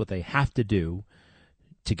 Again, that's what they have to do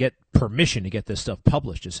to get permission to get this stuff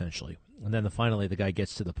published, essentially. And then finally, the guy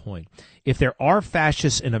gets to the point. If there are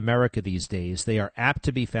fascists in America these days, they are apt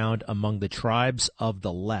to be found among the tribes of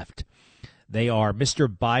the left. They are Mr.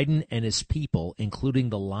 Biden and his people, including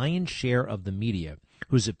the lion's share of the media,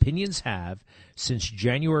 whose opinions have, since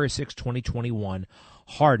January 6, 2021,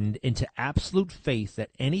 hardened into absolute faith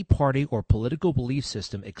that any party or political belief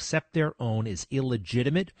system except their own is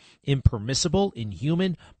illegitimate, impermissible,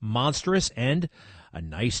 inhuman, monstrous, and, a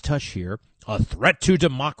nice touch here, a threat to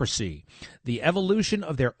democracy. The evolution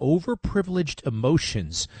of their overprivileged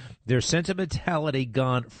emotions, their sentimentality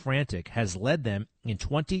gone frantic, has led them in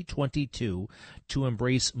 2022 to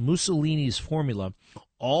embrace Mussolini's formula,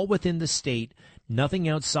 all within the state, nothing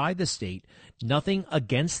outside the state, nothing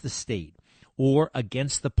against the state or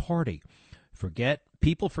against the party.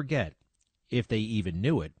 People forget, if they even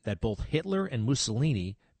knew it, that both Hitler and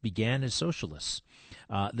Mussolini began as socialists.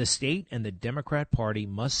 The state and the Democrat Party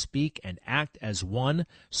must speak and act as one,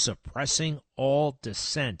 suppressing all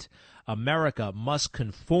dissent. America must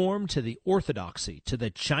conform to the orthodoxy, to the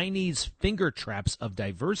Chinese finger traps of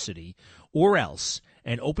diversity, or else,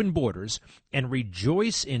 and open borders, and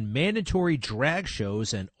rejoice in mandatory drag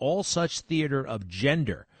shows and all such theater of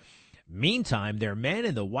gender. Meantime, their man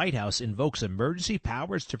in the White House invokes emergency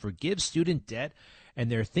powers to forgive student debt,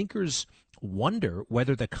 and their thinkers wonder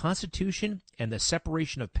whether the Constitution and the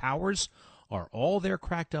separation of powers are all they're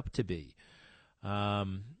cracked up to be.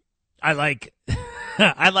 I like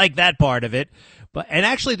I like that part of it. And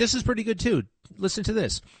actually, this is pretty good, too. Listen to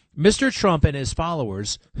this. Mr. Trump and his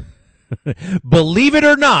followers, believe it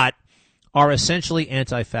or not, are essentially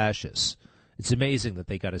anti-fascists. It's amazing that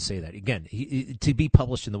they got to say that. Again, to be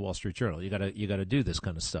published in the Wall Street Journal, you got to do this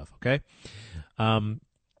kind of stuff, okay?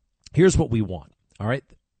 Here's what we want, all right?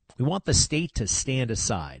 We want the state to stand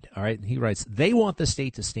aside, all right? He writes, they want the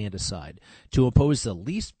state to stand aside, to oppose the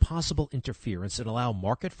least possible interference and allow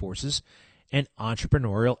market forces and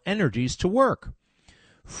entrepreneurial energies to work.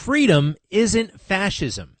 Freedom isn't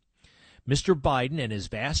fascism. Mr. Biden and his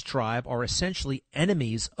vast tribe are essentially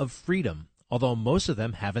enemies of freedom, although most of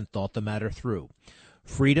them haven't thought the matter through.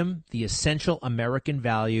 Freedom, the essential American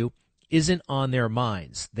value, isn't on their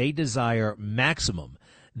minds. They desire maximum,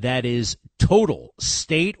 that is, total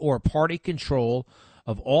state or party control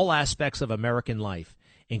of all aspects of American life,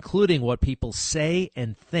 including what people say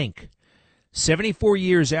and think. 74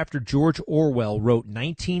 years after George Orwell wrote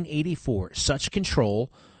 1984, such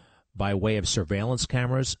control, by way of surveillance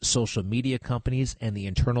cameras, social media companies, and the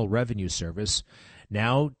Internal Revenue Service,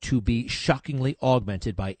 now to be shockingly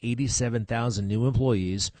augmented by 87,000 new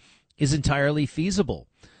employees, is entirely feasible.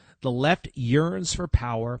 The left yearns for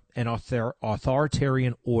power and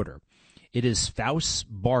authoritarian order. It is Faust's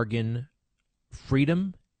bargain.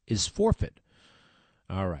 Freedom is forfeit.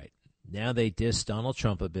 All right. Now they diss Donald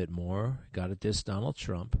Trump a bit more. Got to diss Donald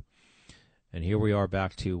Trump. And here we are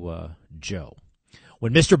back to Joe.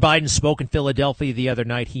 When Mr. Biden spoke in Philadelphia the other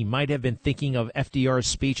night, he might have been thinking of FDR's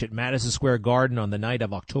speech at Madison Square Garden on the night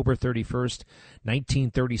of October 31st,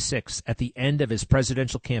 1936, at the end of his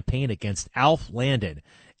presidential campaign against Alf Landon.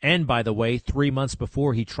 And, by the way, 3 months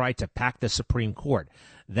before he tried to pack the Supreme Court.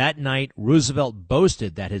 That night, Roosevelt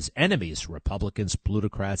boasted that his enemies, Republicans,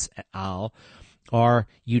 plutocrats, et al., are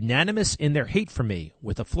unanimous in their hate for me.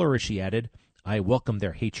 With a flourish, he added, I welcome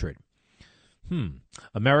their hatred.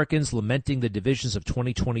 Americans lamenting the divisions of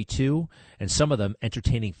 2022, and some of them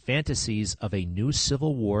entertaining fantasies of a new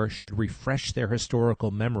civil war, should refresh their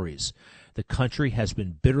historical memories. The country has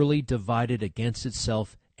been bitterly divided against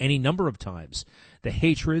itself any number of times. The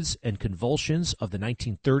hatreds and convulsions of the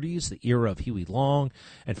 1930s, the era of Huey Long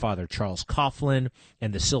and Father Charles Coughlin,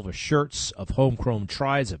 and the silver shirts of home-grown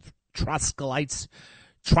tribes of Trotskyites,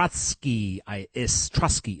 Trotskyists,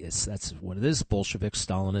 that's what it is, Bolsheviks,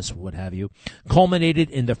 Stalinists, what have you,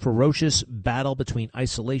 culminated in the ferocious battle between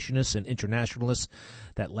isolationists and internationalists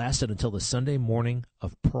that lasted until the Sunday morning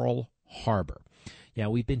of Pearl Harbor. Yeah,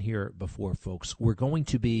 we've been here before, folks. We're going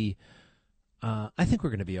to be, I think we're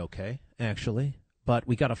going to be okay, actually. But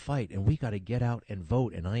we got to fight, and we got to get out and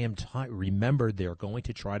vote. And I am remember, they're going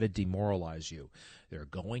to try to demoralize you. They're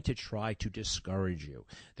going to try to discourage you.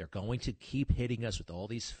 They're going to keep hitting us with all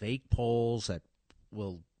these fake polls that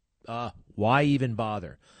will, why even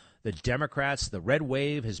bother? The Democrats, the red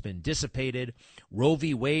wave has been dissipated. Roe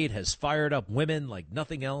v. Wade has fired up women like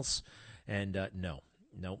nothing else. And no.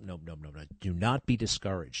 Do not be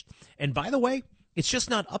discouraged. And by the way, it's just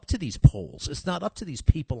not up to these polls. It's not up to these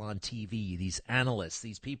people on TV, these analysts,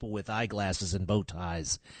 these people with eyeglasses and bow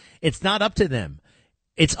ties. It's not up to them.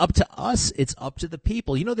 It's up to us. It's up to the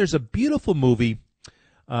people. You know, there's a beautiful movie,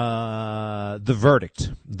 The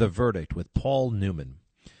Verdict with Paul Newman.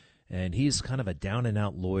 And he's kind of a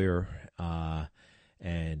down-and-out lawyer,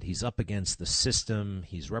 and he's up against the system.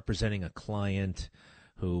 He's representing a client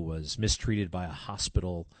who was mistreated by a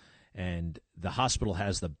hospital, and the hospital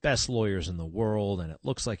has the best lawyers in the world, and it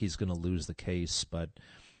looks like he's going to lose the case. But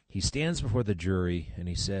he stands before the jury, and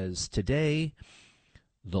he says, today,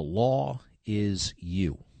 the law is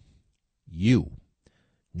you. You.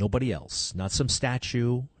 Nobody else. Not some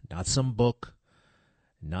statue, not some book,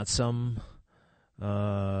 not some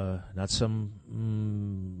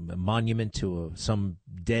monument to some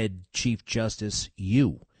dead Chief Justice.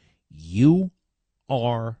 You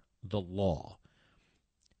are the law.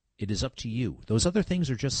 It is up to you. Those other things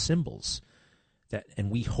are just symbols, and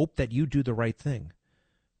we hope that you do the right thing.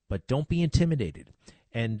 But don't be intimidated.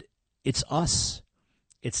 And it's us.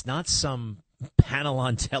 It's not some panel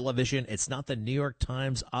on television. It's not the New York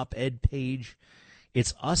Times op-ed page.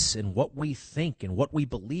 It's us and what we think and what we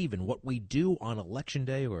believe and what we do on Election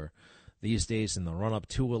Day, or these days in the run-up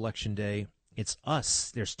to Election Day. It's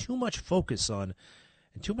us. There's too much focus on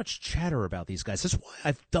and too much chatter about these guys. That's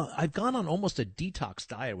why I've gone on almost a detox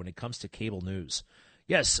diet when it comes to cable news.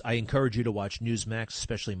 Yes, I encourage you to watch Newsmax,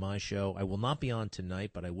 especially my show. I will not be on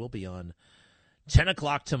tonight, but I will be on 10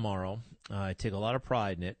 o'clock tomorrow. I take a lot of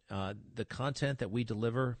pride in it. The content that we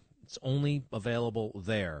deliver, it's only available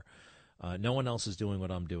there. No one else is doing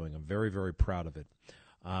what I'm doing. I'm very, very proud of it.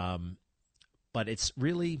 But it's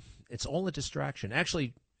all a distraction.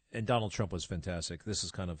 Actually, and Donald Trump was fantastic. This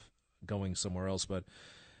is kind of going somewhere else, but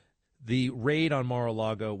the raid on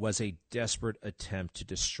Mar-a-Lago was a desperate attempt to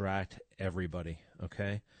distract everybody,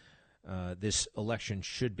 okay? This election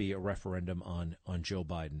should be a referendum on Joe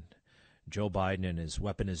Biden. Joe Biden and his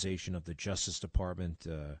weaponization of the Justice Department,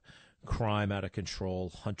 crime out of control,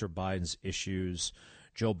 Hunter Biden's issues,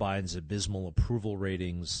 Joe Biden's abysmal approval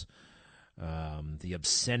ratings, the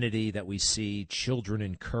obscenity that we see, children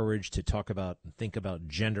encouraged to talk about and think about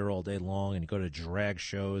gender all day long and go to drag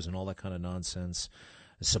shows and all that kind of nonsense.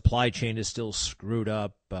 The supply chain is still screwed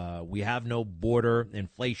up. We have no border.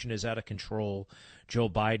 Inflation is out of control. Joe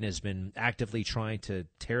Biden has been actively trying to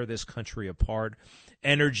tear this country apart.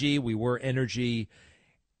 Energy, we were energy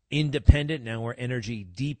independent. Now we're energy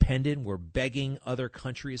dependent. We're begging other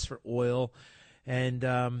countries for oil. And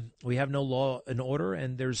we have no law and order,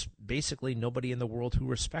 and there's basically nobody in the world who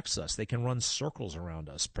respects us. They can run circles around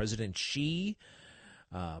us. President Xi,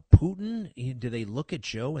 Putin, do they look at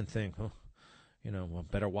Joe and think, oh, well,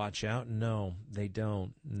 better watch out? No, they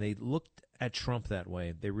don't. And they looked at Trump that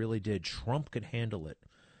way. They really did. Trump could handle it.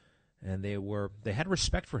 And they had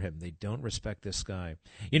respect for him. They don't respect this guy.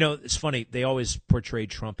 It's funny. They always portrayed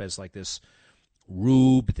Trump as like this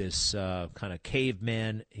rube, this kind of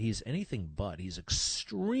caveman. He's anything but. He's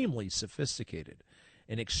extremely sophisticated.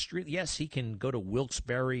 And yes, he can go to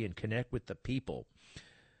Wilkes-Barre and connect with the people.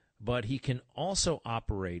 But he can also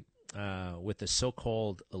operate with the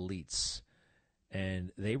so-called elites.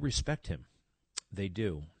 And they respect him. They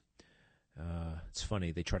do. It's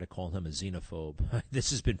funny. They try to call him a xenophobe. This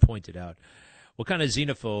has been pointed out. What kind of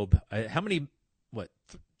xenophobe?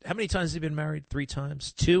 How many times has he been married? 3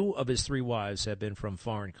 times? 2 of his 3 wives have been from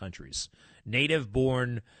foreign countries.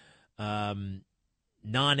 Native-born,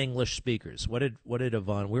 non-English speakers. What did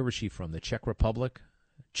Yvonne, where was she from? The Czech Republic?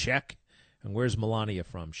 Czech? And where's Melania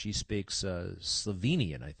from? She speaks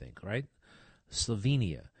Slovenian, I think, right?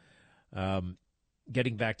 Slovenia.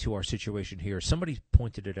 Getting back to our situation here, somebody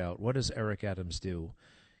pointed it out. What does Eric Adams do?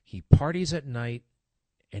 He parties at night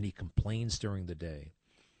and he complains during the day.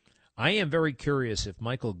 I am very curious if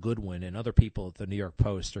Michael Goodwin and other people at the New York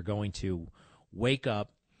Post are going to wake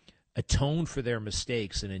up, atone for their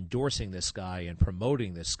mistakes in endorsing this guy and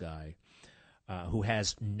promoting this guy who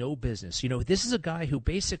has no business. This is a guy who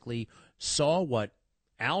basically saw what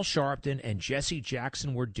Al Sharpton and Jesse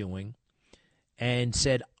Jackson were doing and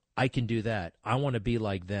said, I can do that. I want to be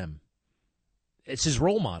like them. It's his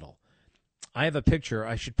role model. I have a picture.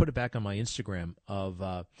 I should put it back on my Instagram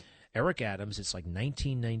of Eric Adams. It's like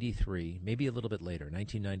 1993, maybe a little bit later,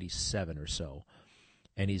 1997 or so.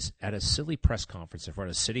 And he's at a silly press conference in front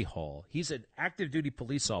of City Hall. He's an active duty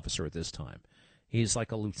police officer at this time. He's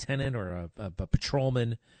like a lieutenant or a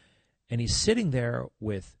patrolman. And he's sitting there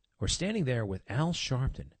standing there with Al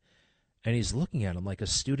Sharpton. And he's looking at him like a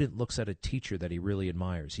student looks at a teacher that he really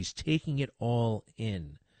admires. He's taking it all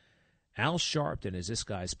in. Al Sharpton is this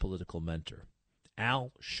guy's political mentor.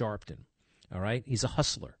 Al Sharpton, all right? He's a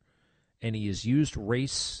hustler, and he has used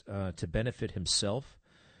race to benefit himself.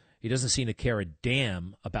 He doesn't seem to care a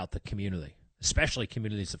damn about the community, especially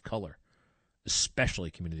communities of color,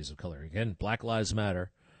 Again, Black Lives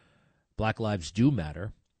Matter. Black lives do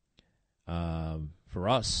matter for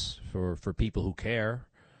us, for people who care.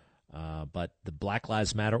 But the Black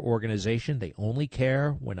Lives Matter organization, they only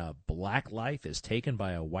care when a black life is taken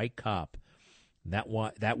by a white cop. That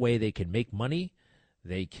way they can make money,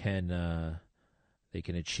 they can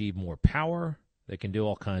achieve more power, they can do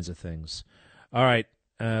all kinds of things. All right.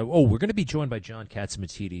 We're going to be joined by John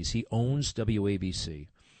Catsimatidis. He owns WABC.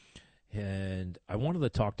 And I wanted to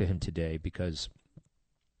talk to him today because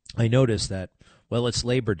I noticed that, well, it's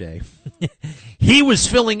Labor Day. He was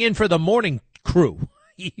filling in for the morning crew.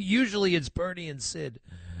 Usually it's Bernie and Sid.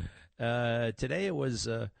 Today it was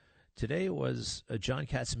John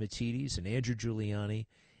Catsimatidis and Andrew Giuliani.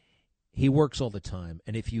 He works all the time,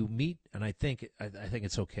 and if you meet, and I think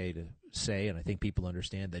it's okay to say, and I think people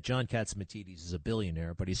understand that John Catsimatidis is a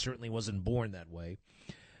billionaire, but he certainly wasn't born that way.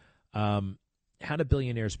 How do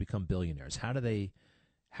billionaires become billionaires? How do they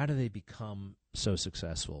become so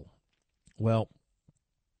successful? Well,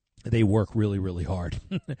 they work really, really hard.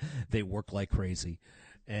 They work like crazy.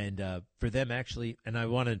 And for them, actually, and I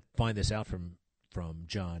want to find this out from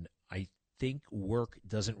John, I think work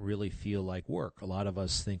doesn't really feel like work. A lot of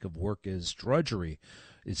us think of work as drudgery.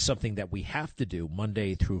 It's something that we have to do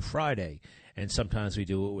Monday through Friday, and sometimes we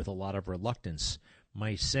do it with a lot of reluctance.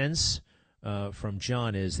 My sense from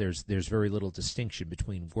John is there's very little distinction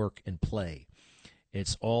between work and play.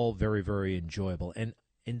 It's all very, very enjoyable. And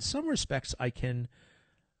in some respects, I can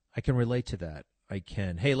relate to that. I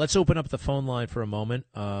can. Hey, let's open up the phone line for a moment.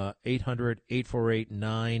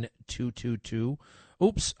 800-848-9222.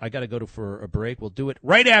 Oops, I got to go for a break. We'll do it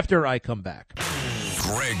right after I come back.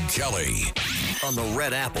 Greg Kelly on the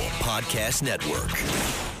Red Apple Podcast Network.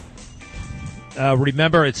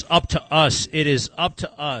 Remember, it's up to us. It is up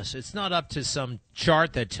to us. It's not up to some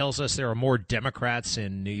chart that tells us there are more Democrats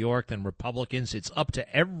in New York than Republicans. It's up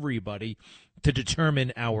to everybody to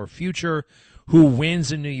determine our future, who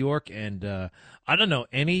wins in New York. And I don't know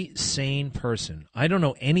any sane person. I don't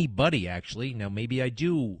know anybody, actually. Now, maybe I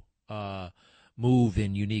do move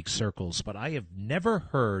in unique circles, but I have never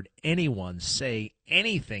heard anyone say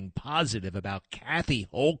anything positive about Kathy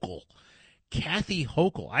Hochul. Kathy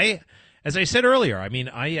Hochul. As I said earlier, I mean,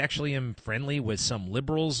 I actually am friendly with some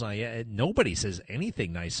liberals. Nobody says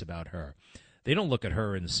anything nice about her. They don't look at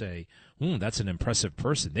her and say, that's an impressive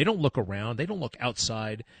person. They don't look around. They don't look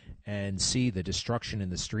outside and see the destruction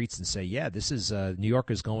in the streets and say, yeah, this is New York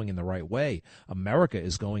is going in the right way. America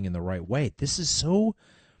is going in the right way. This is so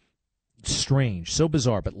strange, so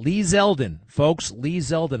bizarre. But Lee Zeldin, folks,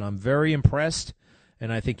 I'm very impressed.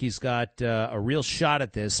 And I think he's got a real shot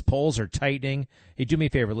at this. Polls are tightening. Hey, do me a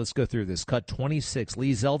favor. Let's go through this. Cut 26.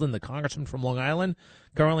 Lee Zeldin, the congressman from Long Island,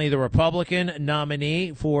 currently the Republican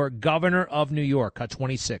nominee for governor of New York. Cut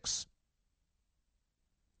 26.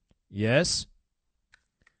 Yes?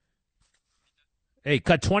 Hey,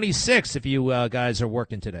 cut 26 if you guys are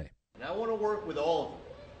working today. And I want to work with all of them.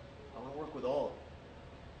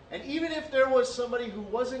 And even if there was somebody who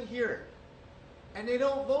wasn't here and they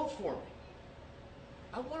don't vote for me,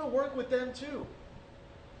 I want to work with them too.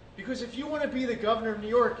 Because if you want to be the governor of New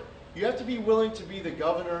York, you have to be willing to be the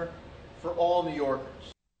governor for all New Yorkers.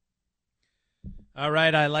 All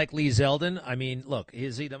right, I like Lee Zeldin. I mean, look,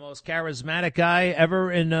 is he the most charismatic guy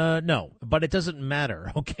ever? No, but it doesn't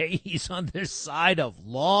matter, okay? He's on this side of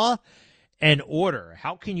law and order.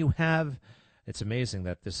 How can you have... It's amazing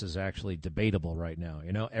that this is actually debatable right now,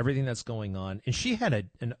 everything that's going on. And she had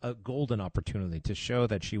a golden opportunity to show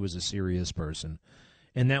that she was a serious person.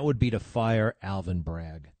 And that would be to fire Alvin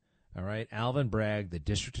Bragg. All right, Alvin Bragg, the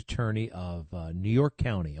district attorney of New York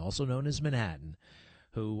County, also known as Manhattan,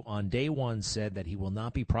 who on day one said that he will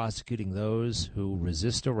not be prosecuting those who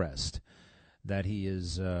resist arrest, that he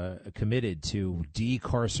is committed to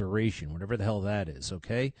decarceration, whatever the hell that is,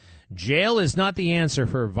 okay? Jail is not the answer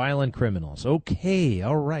for violent criminals. Okay,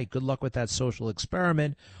 all right, good luck with that social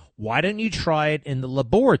experiment. Why don't you try it in the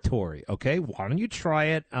laboratory, okay? Why don't you try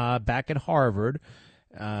it back at Harvard?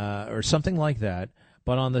 or something like that.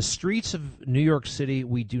 But on the streets of New York City,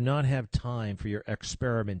 we do not have time for your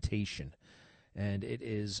experimentation. And it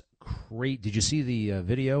is great. Did you see the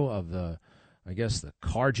video of the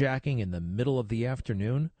carjacking in the middle of the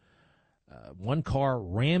afternoon? One car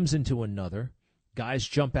rams into another. Guys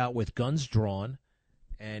jump out with guns drawn.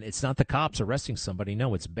 And it's not the cops arresting somebody.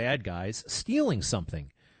 No, it's bad guys stealing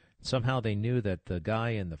something. Somehow they knew that the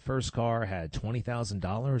guy in the first car had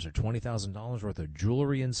 $20,000 or $20,000 worth of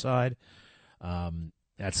jewelry inside.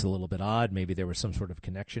 That's a little bit odd. Maybe there was some sort of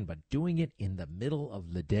connection. But doing it in the middle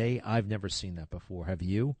of the day, I've never seen that before. Have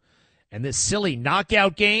you? And this silly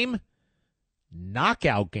knockout game,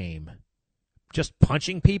 just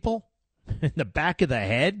punching people in the back of the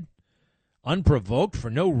head, unprovoked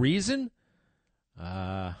for no reason.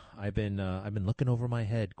 I've been looking over my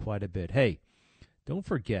head quite a bit. Hey, don't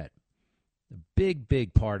forget the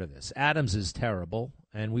big part of this. Adams is terrible,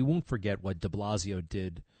 and we won't forget what de Blasio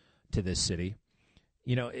did to this city.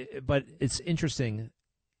 But it's interesting.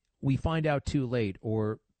 We find out too late,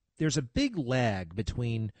 or there's a big lag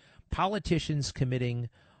between politicians committing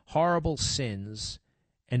horrible sins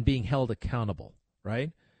and being held accountable,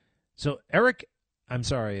 right? So de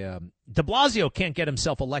Blasio can't get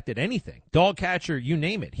himself elected anything. Dog catcher, you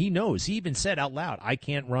name it. He knows. He even said out loud, I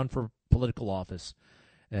can't run for political office.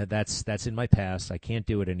 That's in my past. I can't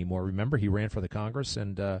do it anymore. Remember, he ran for the Congress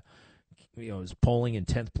and was polling in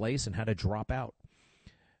 10th place and had to drop out.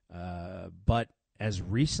 But as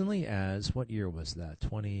recently as, what year was that?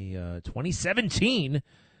 2017,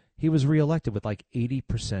 he was reelected with like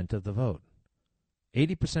 80% of the vote.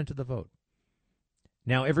 80% of the vote.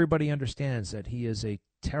 Now, everybody understands that he is a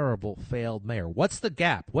terrible, failed mayor. What's the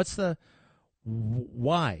gap?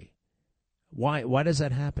 Why? Why does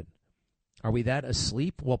that happen? Are we that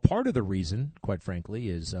asleep? Well, part of the reason, quite frankly,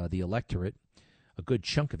 is the electorate, a good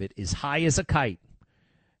chunk of it, is high as a kite,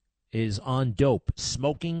 is on dope,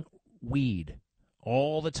 smoking weed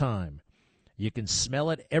all the time. You can smell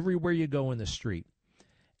it everywhere you go in the street.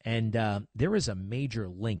 And there is a major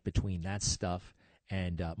link between that stuff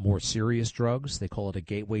and more serious drugs. They call it a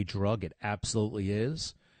gateway drug. It absolutely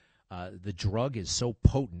is. The drug is so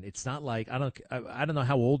potent. It's not like, I don't know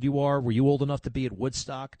how old you are. Were you old enough to be at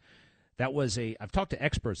Woodstock? I've talked to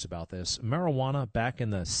experts about this. Marijuana back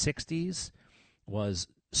in the 60s was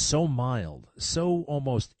so mild, so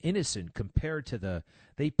almost innocent compared to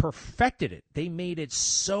they perfected it. They made it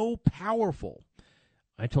so powerful.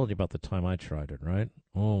 I told you about the time I tried it, right?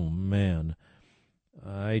 Oh, man.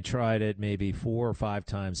 I tried it maybe 4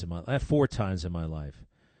 times in my life.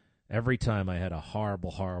 Every time I had a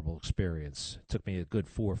horrible experience. It took me a good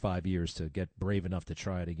 4 or 5 years to get brave enough to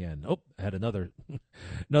try it again. Oh, I had another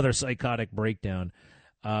psychotic breakdown.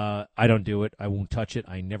 I don't do it. I won't touch it.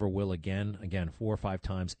 I never will again. Again, 4 or 5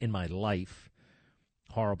 times in my life.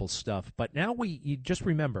 Horrible stuff. But now you just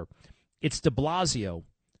remember, it's de Blasio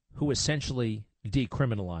who essentially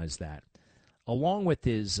decriminalized that, along with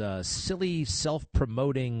his silly,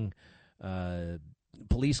 self-promoting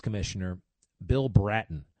police commissioner, Bill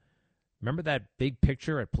Bratton. Remember that big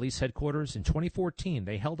picture at police headquarters? In 2014,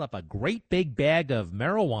 they held up a great big bag of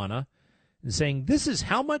marijuana and saying, this is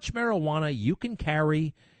how much marijuana you can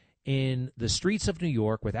carry in the streets of New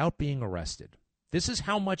York without being arrested. This is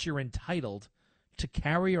how much you're entitled to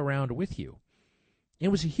carry around with you. It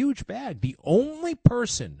was a huge bag. The only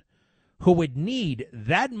person who would need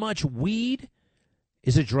that much weed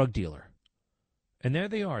is a drug dealer. And there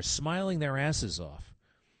they are, smiling their asses off.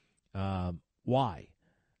 Why?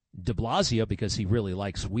 De Blasio, because he really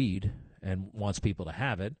likes weed and wants people to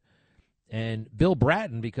have it. And Bill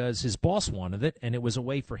Bratton, because his boss wanted it, and it was a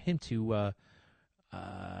way for him to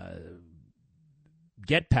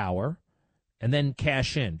get power and then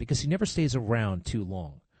cash in, because he never stays around too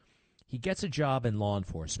long. He gets a job in law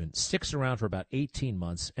enforcement, sticks around for about 18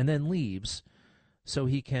 months, and then leaves so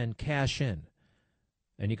he can cash in.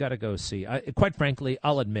 And you got to go see. Quite frankly,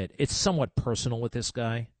 I'll admit, it's somewhat personal with this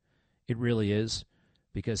guy. It really is,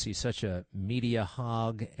 because he's such a media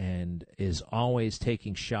hog and is always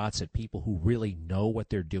taking shots at people who really know what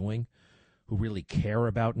they're doing, who really care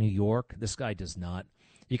about New York. This guy does not.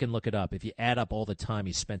 You can look it up. If you add up all the time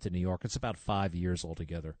he spent in New York, it's about 5 years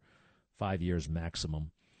altogether, 5 years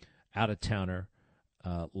maximum. Out-of-towner,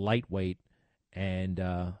 lightweight, and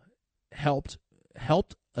helped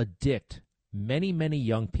addict many, many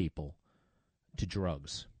young people to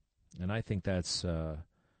drugs. And I think that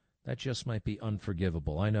just might be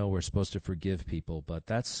unforgivable. I know we're supposed to forgive people, but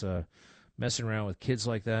that's messing around with kids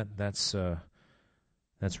like that. That's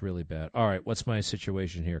really bad. All right, what's my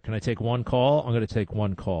situation here? Can I take one call? I'm going to take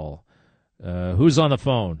one call. Who's on the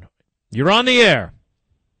phone? You're on the air.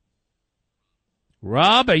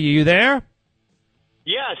 Rob, are you there?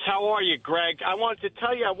 Yes, how are you, Greg? I wanted to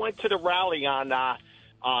tell you I went to the rally on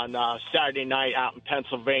Saturday night out in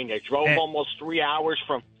Pennsylvania. Drove almost 3 hours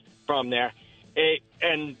from there.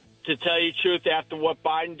 And to tell you the truth, after what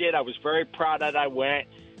Biden did, I was very proud that I went.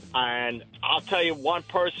 And I'll tell you, one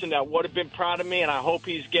person that would have been proud of me, and I hope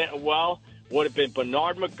he's getting well, would have been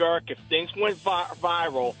Bernard McGuirk. If things went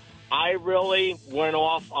viral, I really went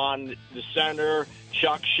off on the Senator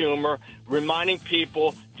Chuck Schumer, reminding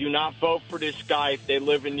people, do not vote for this guy if they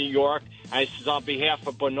live in New York. And this is on behalf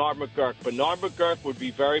of Bernard McGuirk. Bernard McGuirk would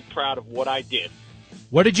be very proud of what I did.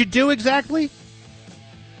 What did you do exactly?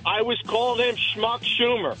 I was calling him Schmuck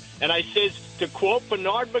Schumer. And I says, to quote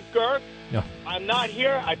Bernard McGuirk, no. I'm not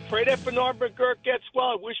here. I pray that Bernard McGuirk gets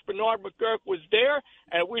well. I wish Bernard McGuirk was there.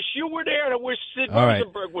 And I wish you were there. And I wish Sid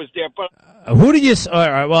Rosenberg was there. But who did you? All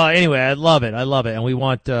right. Well, anyway, I love it. And we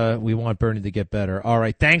want Bernie to get better. All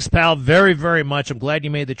right. Thanks, pal. Very, very much. I'm glad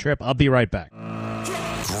you made the trip. I'll be right back.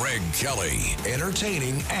 Greg Kelly,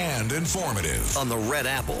 entertaining and informative on the Red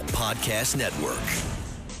Apple Podcast Network.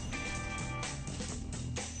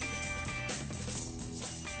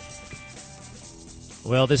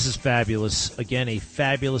 Well, this is fabulous. Again, a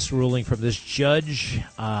fabulous ruling from this judge.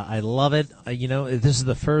 I love it. This is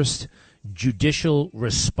the first judicial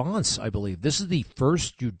response, I believe. This is the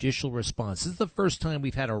first judicial response. This is the first time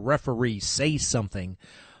we've had a referee say something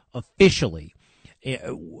officially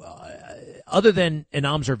other than an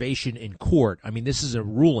observation in court. I mean, this is a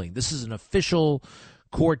ruling. This is an official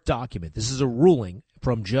court document. This is a ruling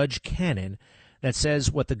from Judge Cannon that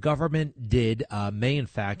says what the government did may, in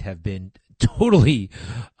fact, have been totally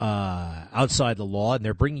outside the law, and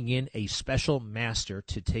they're bringing in a special master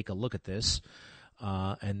to take a look at this.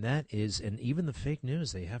 And that is, and even the fake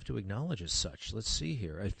news, they have to acknowledge as such. Let's see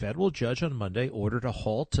here. A federal judge on Monday ordered a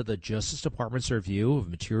halt to the Justice Department's review of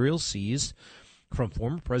materials seized from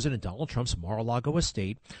former President Donald Trump's Mar-a-Lago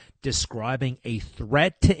estate, describing a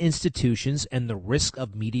threat to institutions and the risk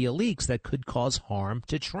of media leaks that could cause harm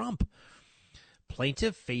to Trump.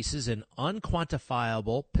 Plaintiff faces an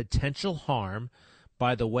unquantifiable potential harm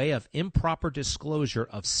by the way of improper disclosure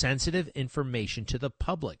of sensitive information to the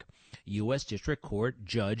public. U.S. District Court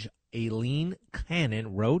Judge Aileen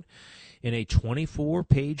Cannon wrote in a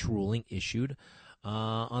 24-page ruling issued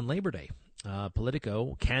on Labor Day.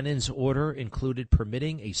 Politico, Cannon's order included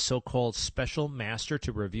permitting a so-called special master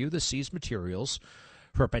to review the seized materials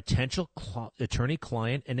for potential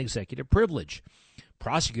attorney-client and executive privilege.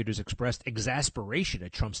 Prosecutors expressed exasperation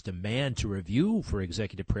at Trump's demand to review for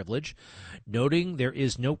executive privilege, noting there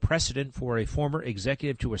is no precedent for a former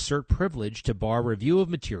executive to assert privilege to bar review of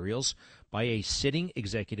materials by a sitting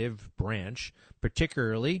executive branch,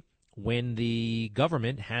 particularly when the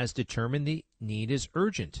government has determined the need is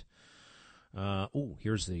urgent.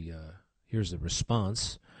 Here's the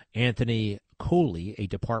response. Anthony Coley, a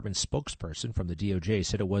department spokesperson from the DOJ,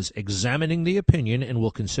 said it was examining the opinion and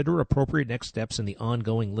will consider appropriate next steps in the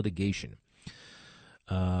ongoing litigation.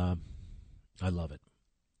 I love it.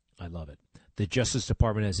 I love it. The Justice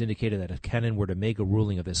Department has indicated that if Cannon were to make a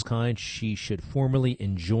ruling of this kind, she should formally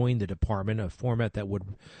enjoin the department, a format that would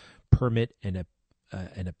permit an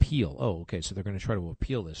appeal. Oh, okay, so they're going to try to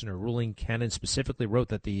appeal this. In her ruling, Cannon specifically wrote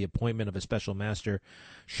that the appointment of a special master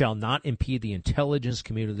shall not impede the intelligence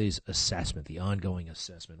community's assessment, the ongoing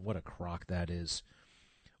assessment. What a crock that is.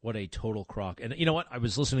 What a total crock. And you know what? I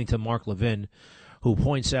was listening to Mark Levin, who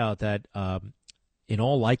points out that in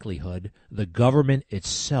all likelihood, the government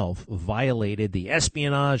itself violated the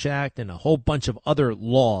Espionage Act and a whole bunch of other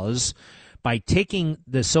laws by taking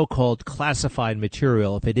the so-called classified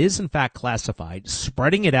material, if it is in fact classified,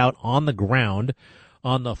 spreading it out on the ground,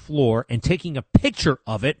 on the floor, and taking a picture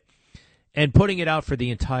of it and putting it out for the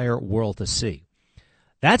entire world to see.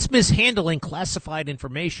 That's mishandling classified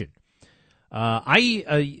information.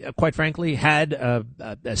 I quite frankly, had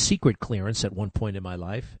a secret clearance at one point in my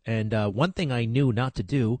life, and one thing I knew not to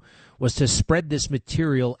do was to spread this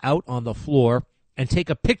material out on the floor and take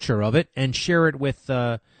a picture of it and share it with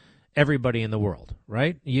everybody in the world,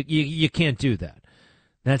 right? You can't do that.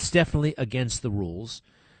 That's definitely against the rules.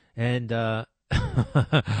 And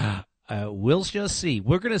we'll just see.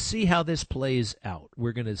 We're going to see how this plays out.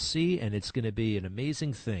 We're going to see, and it's going to be an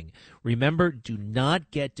amazing thing. Remember, do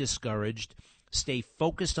not get discouraged. Stay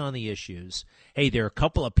focused on the issues. Hey, there are a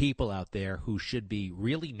couple of people out there who should be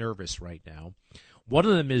really nervous right now. One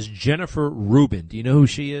of them is Jennifer Rubin. Do you know who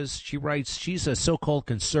she is? She writes, she's a so-called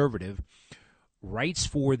conservative, writes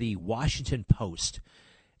for the Washington Post.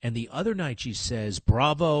 And the other night she says,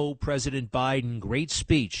 bravo, President Biden, great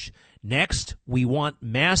speech. Next, we want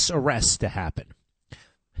mass arrests to happen.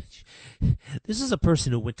 This is a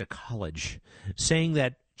person who went to college saying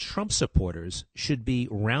that Trump supporters should be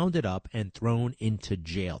rounded up and thrown into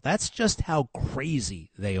jail. That's just how crazy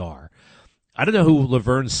they are. I don't know who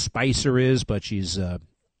Laverne Spicer is, but she's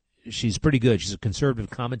pretty good. She's a conservative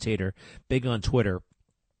commentator, big on Twitter.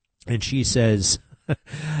 And she says,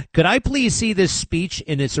 could I please see this speech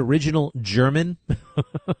in its original German?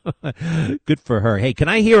 Good for her. Hey, can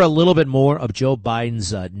I hear a little bit more of Joe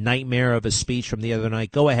Biden's nightmare of a speech from the other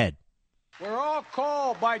night? Go ahead. We're all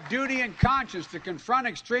called by duty and conscience to confront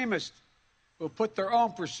extremists who put their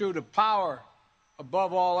own pursuit of power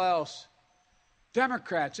above all else.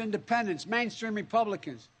 Democrats, independents, mainstream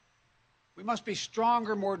Republicans. We must be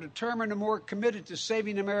stronger, more determined, and more committed to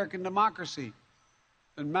saving American democracy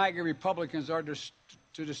than MAGA Republicans are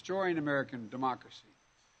to destroying American democracy.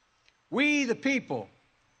 We, the people,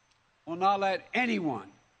 will not let anyone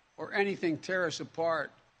or anything tear us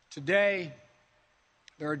apart. Today,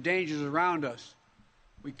 there are dangers around us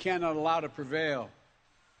we cannot allow to prevail.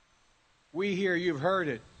 We hear, you've heard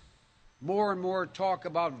it, more and more talk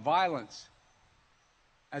about violence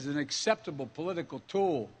as an acceptable political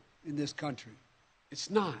tool in this country. It's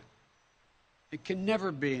not. It can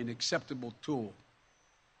never be an acceptable tool.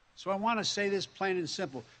 So I want to say this plain and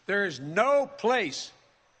simple. There is no place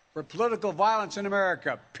for political violence in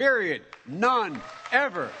America, period. None,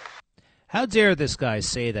 ever. How dare this guy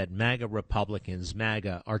say that MAGA Republicans,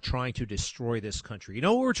 MAGA, are trying to destroy this country? You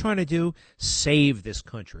know what we're trying to do? Save this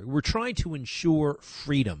country. We're trying to ensure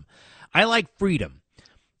freedom. I like freedom.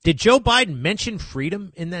 Did Joe Biden mention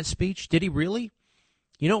freedom in that speech? Did he really?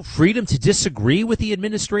 You know, freedom to disagree with the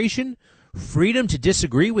administration? Freedom to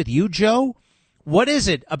disagree with you, Joe? What is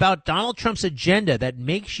it about Donald Trump's agenda that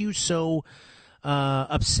makes you so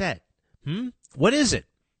upset? What is it?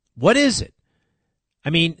 What is it? I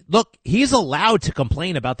mean, look, he's allowed to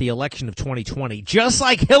complain about the election of 2020, just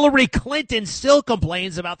like Hillary Clinton still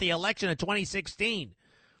complains about the election of 2016.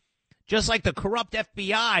 Just like the corrupt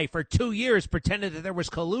FBI for 2 years pretended that there was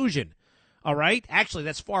collusion. All right? Actually,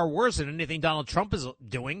 that's far worse than anything Donald Trump is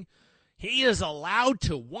doing. He is allowed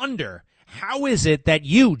to wonder, how is it that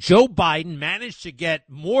you, Joe Biden, managed to get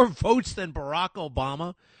more votes than Barack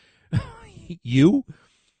Obama? You?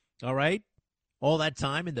 All right? All that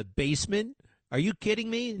time in the basement? Are you kidding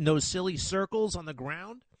me? In those silly circles on the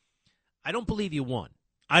ground? I don't believe you won.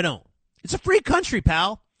 I don't. It's a free country,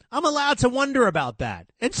 pal. I'm allowed to wonder about that.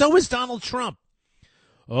 And so is Donald Trump.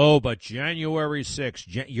 Oh, but January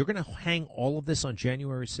 6th. You're going to hang all of this on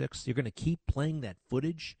January 6th? You're going to keep playing that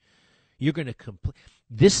footage? You're going to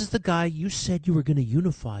This is the guy you said you were going to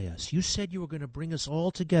unify us. You said you were going to bring us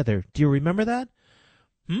all together. Do you remember that?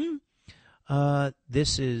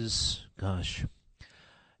 This is, gosh.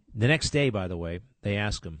 The next day, by the way, they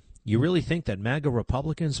ask him, you really think that MAGA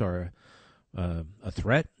Republicans are a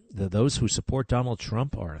threat? That those who support Donald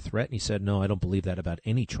Trump are a threat? And he said, no, I don't believe that about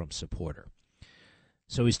any Trump supporter.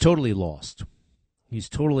 So he's totally lost. He's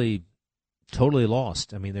totally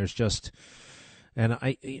lost. I mean, there's just, and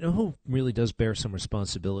you know who really does bear some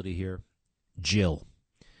responsibility here? Jill,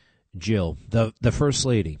 the First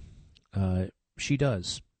Lady. She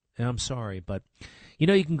does. And I'm sorry, but you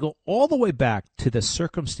know, you can go all the way back to the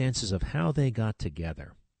circumstances of how they got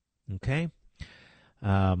together. Okay?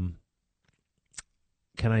 Can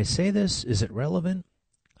I say this? Is it relevant?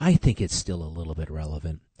 I think it's still a little bit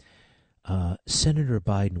relevant. Senator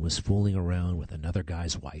Biden was fooling around with another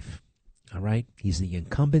guy's wife. All right? He's the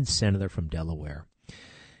incumbent senator from Delaware.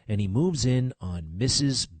 And he moves in on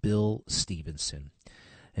Mrs. Bill Stevenson.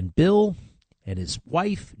 And Bill and his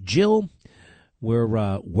wife, Jill,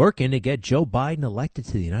 were working to get Joe Biden elected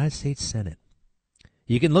to the United States Senate.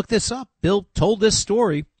 You can look this up. Bill told this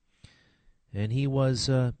story, and he was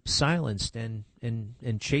silenced and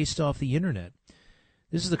chased off the internet.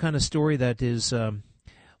 This is the kind of story that is,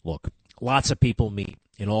 look, lots of people meet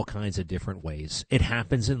in all kinds of different ways. It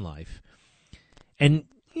happens in life. And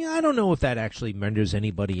I don't know if that actually renders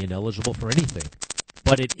anybody ineligible for anything,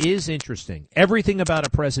 but it is interesting. Everything about a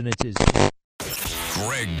president is...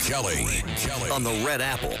 Greg Kelly on the Red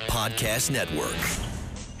Apple Podcast Network.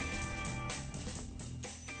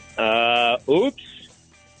 Oops.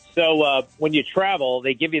 So when you travel,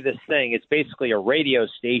 they give you this thing. It's basically a radio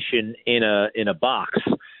station in a box.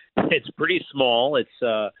 It's pretty small. It's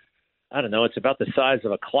I don't know. It's about the size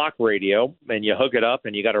of a clock radio, and you hook it up,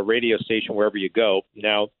 and you got a radio station wherever you go.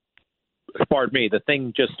 Now, pardon me, the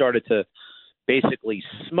thing just started to basically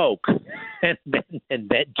smoke and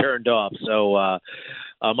then turned off. So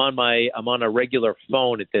I'm on a regular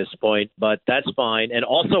phone at this point, but that's fine. And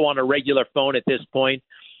also on a regular phone at this point,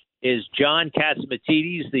 is John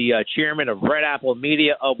Catsimatidis, the chairman of Red Apple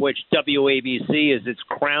Media, of which WABC is its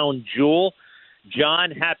crown jewel.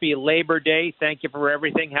 John, happy Labor Day. Thank you for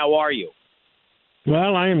everything. How are you?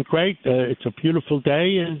 Well, I am great. It's a beautiful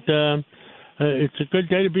day, and it's a good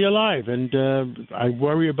day to be alive. And I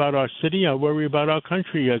worry about our city. I worry about our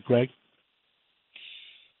country, Greg.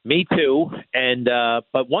 Me too. And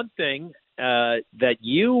but one thing that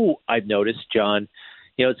I've noticed, John,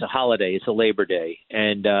 it's a holiday. It's a Labor Day.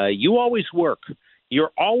 And you always work.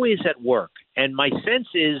 You're always at work. And my sense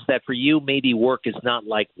is that for you, maybe work is not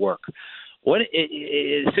like work.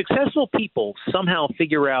 Successful people somehow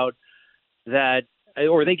figure out that,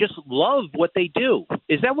 or they just love what they do.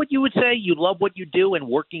 Is that what you would say? You love what you do and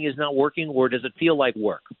working is not working, or does it feel like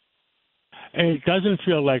work? It doesn't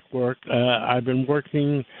feel like work. I've been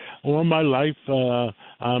working all my life.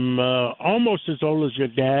 I'm almost as old as your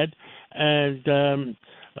dad. And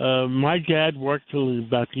my dad worked till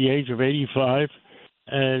about the age of 85.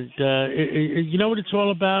 And you know what it's all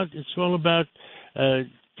about? It's all about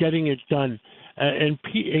getting it done. And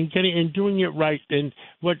doing it right. And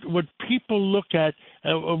what people look at,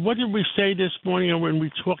 what did we say this morning when we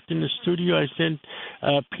talked in the studio? I said,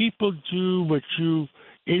 people do what you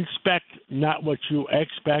inspect, not what you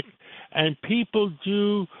expect. And people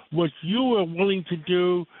do what you are willing to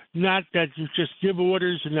do, not that you just give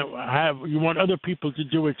orders and you want other people to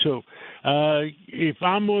do it too. If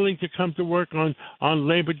I'm willing to come to work on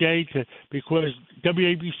Labor Day because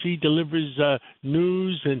WABC delivers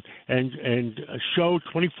news and a show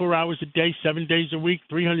 24 hours a day, 7 days a week,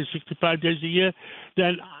 365 days a year,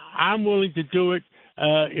 then I'm willing to do it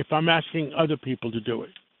if I'm asking other people to do it.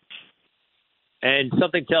 And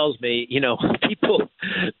something tells me,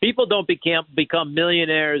 people don't become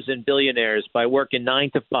millionaires and billionaires by working 9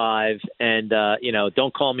 to 5 and,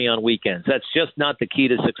 don't call me on weekends. That's just not the key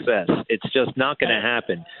to success. It's just not going to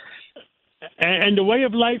happen. And the way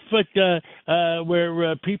of life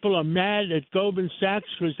where people are mad at Goldman Sachs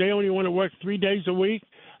because they only want to work 3 days a week,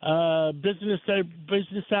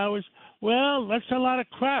 business hours. Well, that's a lot of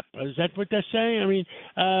crap. Is that what they're saying? I mean,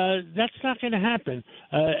 that's not going to happen,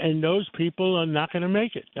 and those people are not going to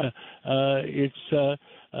make it.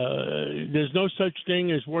 There's no such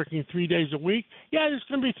thing as working 3 days a week. Yeah, there's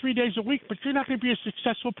going to be 3 days a week, but you're not going to be a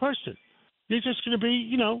successful person. You're just going to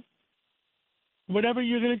be, whatever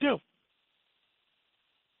you're going to do.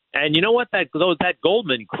 And you know what? That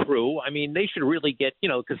Goldman crew, I mean, they should really get,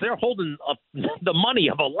 because they're holding up the money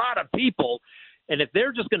of a lot of people. And if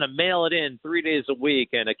they're just going to mail it in 3 days a week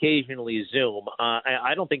and occasionally Zoom,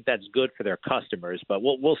 I don't think that's good for their customers. But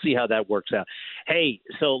we'll see how that works out. Hey,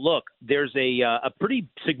 so look, there's a pretty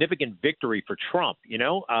significant victory for Trump.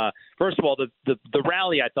 First of all, the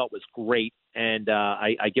rally I thought was great, and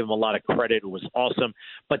I give him a lot of credit. It was awesome.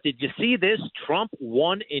 But did you see this? Trump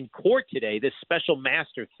won in court today. This special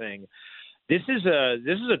master thing. This is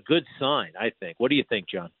a good sign, I think. What do you think,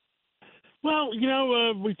 John? Well,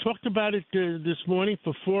 we talked about it this morning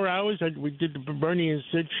for 4 hours. We did the Bernie and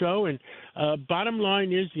Sid show, and bottom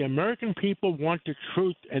line is the American people want the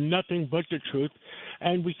truth and nothing but the truth,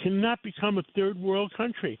 and we cannot become a third world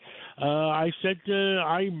country. I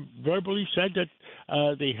verbally said that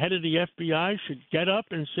the head of the FBI should get up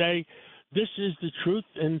and say, this is the truth,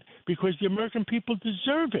 and because the American people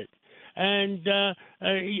deserve it. And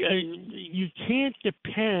you can't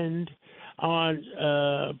depend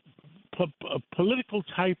on political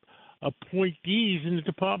type appointees in the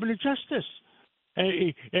Department of Justice.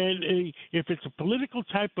 And if it's a political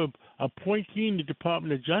type of appointee in the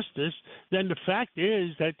Department of Justice, then the fact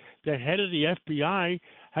is that the head of the FBI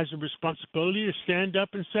has a responsibility to stand up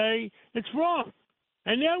and say it's wrong,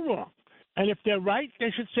 and they're wrong. And if they're right,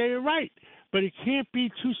 they should say they're right. But it can't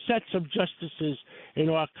be two sets of justices in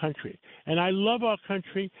our country. And I love our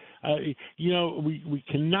country. We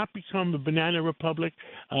cannot become a banana republic.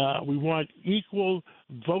 We want equal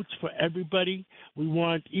votes for everybody. We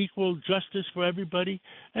want equal justice for everybody.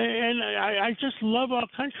 And I just love our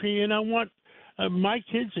country, and I want my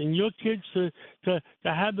kids and your kids to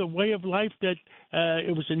have the way of life that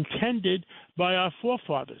it was intended by our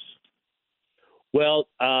forefathers. Well,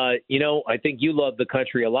 I think you love the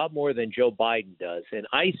country a lot more than Joe Biden does, and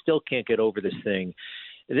I still can't get over this thing.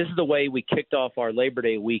 This is the way we kicked off our Labor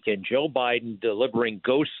Day weekend. Joe Biden delivering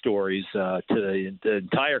ghost stories to the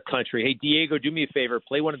entire country. Hey, Diego, do me a favor.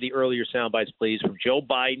 Play one of the earlier sound bites, please, from Joe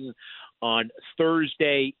Biden on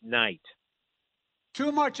Thursday night.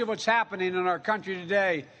 Too much of what's happening in our country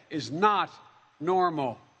today is not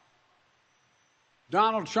normal.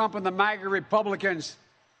 Donald Trump and the MAGA Republicans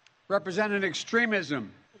represent an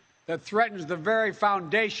extremism that threatens the very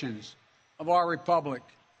foundations of our republic.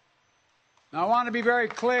 Now, I want to be very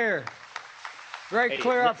clear. Very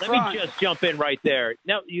clear up front. Let me just jump in right there.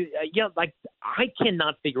 Now, I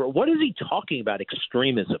cannot figure out, what is he talking about,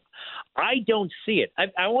 extremism? I don't see it.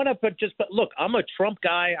 I want to look, I'm a Trump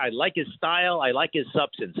guy. I like his style. I like his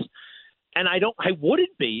substance. And I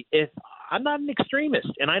wouldn't be if I'm not an extremist.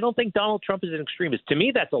 And I don't think Donald Trump is an extremist. To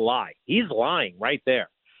me, that's a lie. He's lying right there,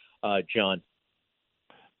 John.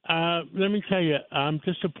 Let me tell you, I'm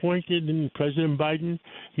disappointed in President Biden.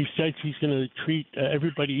 He said he's going to treat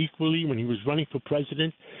everybody equally when he was running for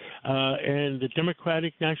president. And the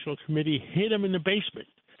Democratic National Committee hid him in the basement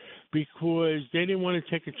because they didn't want to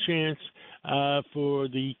take a chance for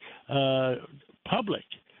the public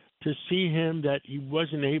to see him that he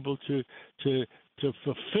wasn't able to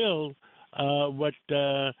fulfill what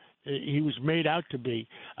he was made out to be.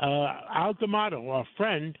 Al D'Amato, our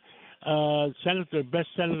friend, senator, best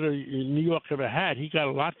senator New York ever had. He got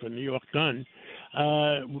a lot for New York done.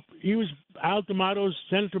 He was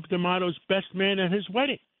Senator D'Amato's best man at his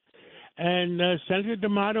wedding. And Senator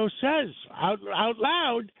D'Amato says out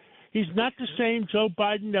loud, he's not the same Joe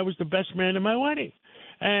Biden that was the best man at my wedding.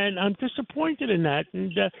 And I'm disappointed in that.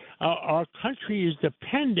 And our country is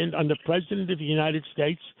dependent on the President of the United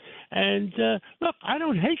States. And look, I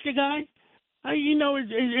don't hate the guy.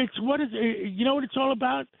 It's what it's all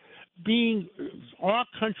about? Being our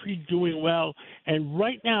country doing well. And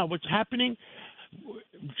right now, what's happening,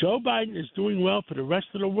 Joe Biden is doing well for the rest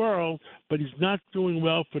of the world, but he's not doing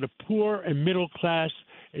well for the poor and middle class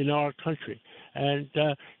in our country. And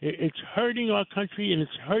it's hurting our country, and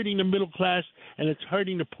it's hurting the middle class, and it's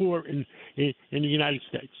hurting the poor in the United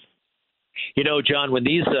States. John, when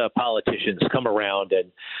these politicians come around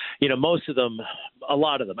and, most of them, a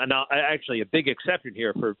lot of them, and actually a big exception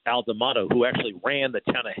here for Al D'Amato, who actually ran the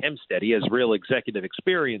town of Hempstead. He has real executive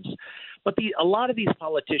experience. But a lot of these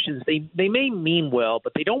politicians, they may mean well,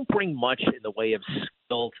 but they don't bring much in the way of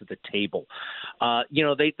skill to the table.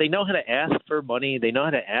 They know how to ask for money. They know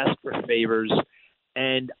how to ask for favors.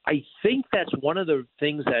 And I think that's one of the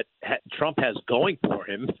things that Trump has going for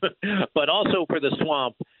him, but also for the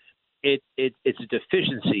swamp. It's a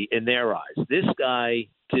deficiency in their eyes. This guy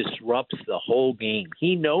disrupts the whole game.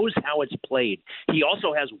 He knows how it's played. He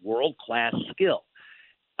also has world-class skill.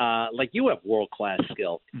 Like you have world-class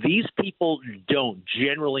skill. These people don't,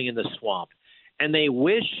 generally in the swamp. And they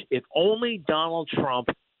wish if only Donald Trump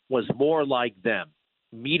was more like them,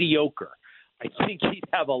 mediocre. I think he'd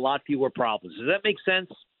have a lot fewer problems. Does that make sense?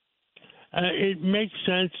 It makes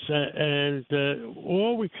sense, and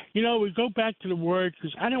we go back to the word,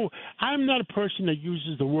 because I'm not a person that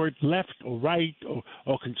uses the word left or right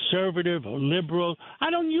or conservative or liberal.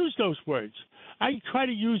 I don't use those words. I try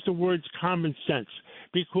to use the words common sense,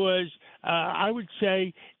 because I would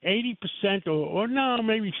say 80% or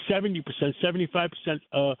maybe 70%, 75%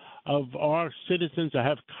 of our citizens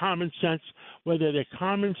have common sense, whether they're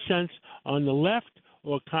common sense on the left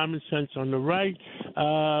or common sense on the right.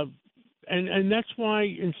 And that's why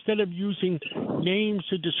instead of using names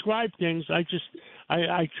to describe things,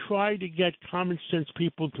 I try to get common sense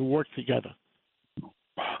people to work together.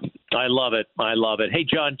 I love it. Hey,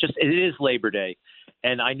 John, it is Labor Day,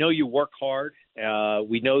 and I know you work hard.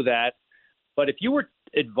 We know that. But if you were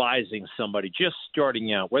advising somebody just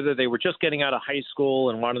starting out, whether they were just getting out of high school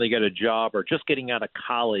and wanted to get a job or just getting out of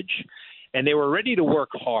college, and they were ready to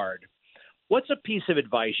work hard, what's a piece of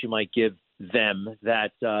advice you might give them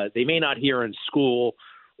that they may not hear in school,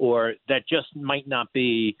 or that just might not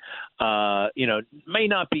be, may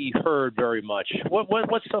not be heard very much?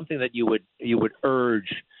 What's something that you would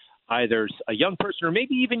urge either a young person or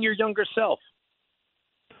maybe even your younger self?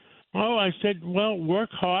 Oh, I said, work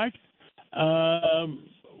hard.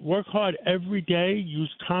 Work hard every day.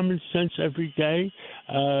 Use common sense every day.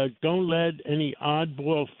 Don't let any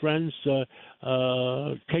oddball friends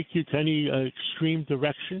take you to any extreme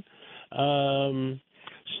direction.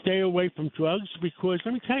 Stay away from drugs, because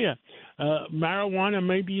let me tell you, marijuana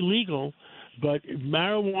may be legal, but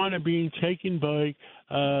marijuana being taken by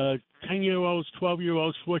 10-year-olds,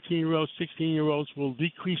 12-year-olds, 14-year-olds, 16-year-olds will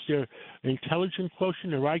decrease their intelligence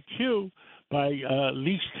quotient, their IQ, by at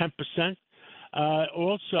least 10%.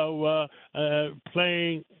 Also,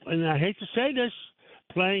 playing, and I hate to say this,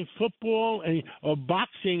 playing football or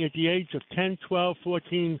boxing at the age of 10, 12,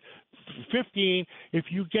 14, 15, if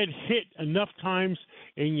you get hit enough times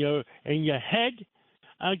in your head,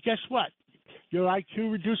 guess what? Your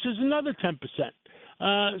IQ reduces another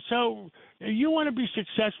 10%. So you want to be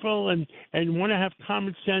successful and want to have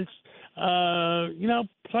common sense,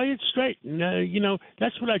 play it straight. And,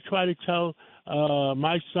 that's what I try to tell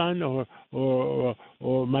my son or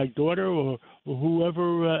my daughter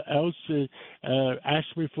whoever else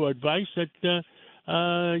asks me for advice that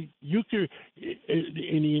you can,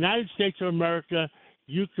 in the United States of America,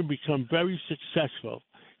 you can become very successful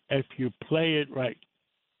if you play it right.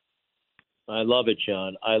 I love it,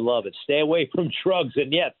 John. I love it. Stay away from drugs.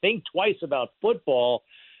 And, yeah, think twice about football.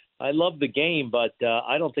 I love the game, but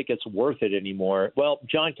I don't think it's worth it anymore. Well,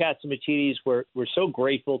 John Catsimatidis, we're so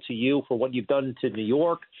grateful to you for what you've done to New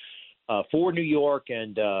York, for New York,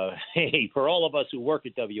 and, hey, for all of us who work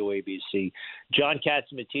at WABC. John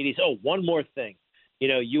Catsimatidis. Oh, one more thing. You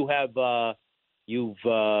know, you have you've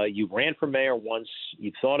ran for mayor once.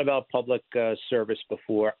 You've thought about public service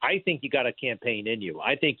before. I think you got a campaign in you.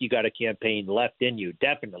 I think you got a campaign left in you,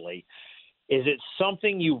 definitely. Is it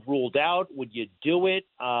something you've ruled out? Would you do it?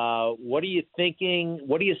 What are you thinking?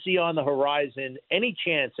 What do you see on the horizon? Any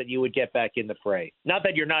chance that you would get back in the fray? Not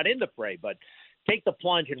that you're not in the fray, but take the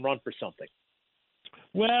plunge and run for something.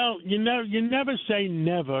 Well, you never say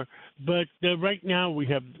never, but right now we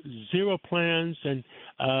have zero plans, and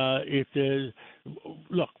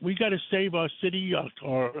look, we got to save our city,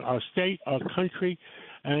 our state, our country,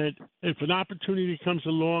 and if an opportunity comes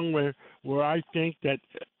along where I think that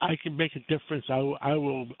I can make a difference, I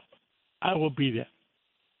will be there.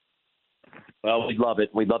 Well, we'd love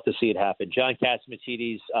it. We'd love to see it happen. John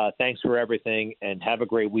Catsimatidis, thanks for everything, and have a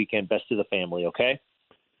great weekend. Best to the family, okay?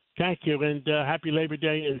 Thank you, and happy Labor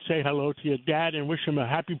Day, and say hello to your dad and wish him a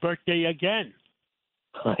happy birthday again.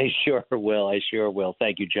 I sure will.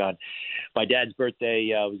 Thank you, John. My dad's birthday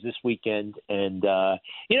was this weekend, and,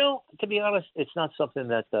 to be honest, it's not something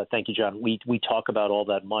that, thank you, John, we talk about all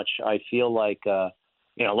that much. I feel like,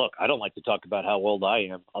 look, I don't like to talk about how old I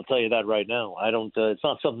am. I'll tell you that right now. I don't. It's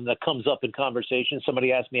not something that comes up in conversation.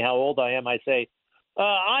 Somebody asks me how old I am, I say,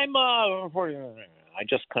 I'm I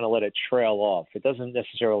just kind of let it trail off. It doesn't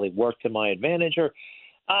necessarily work to my advantage, or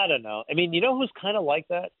I don't know. I mean, you know who's kind of like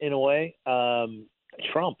that in a way?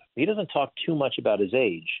 Trump. He doesn't talk too much about his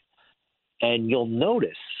age. And you'll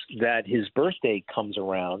notice that his birthday comes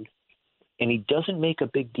around and he doesn't make a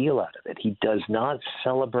big deal out of it. He does not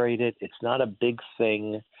celebrate it. It's not a big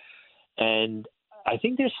thing. And I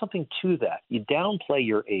think there's something to that. You downplay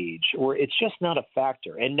your age, or it's just not a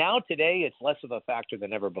factor. And now today it's less of a factor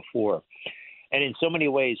than ever before. And in so many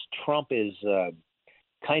ways, Trump is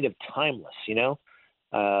kind of timeless, you know?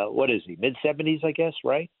 What is he, mid-70s, I guess,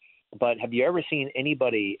 right? But have you ever seen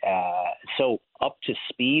anybody so up to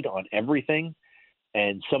speed on everything,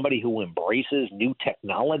 and somebody who embraces new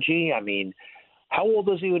technology? I mean, how old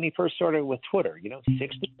was he when he first started with Twitter?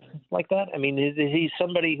 60, like that? I mean, he's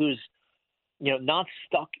somebody who's, not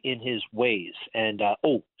stuck in his ways. And,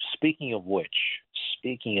 speaking of which,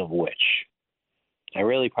 I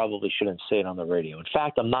really probably shouldn't say it on the radio. In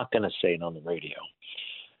fact, I'm not going to say it on the radio.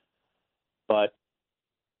 But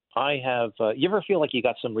I have. You ever feel like you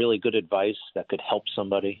got some really good advice that could help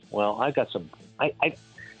somebody? Well, I got some. All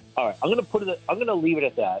right. I'm going to leave it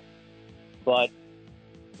at that. But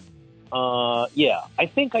I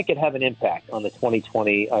think I could have an impact on the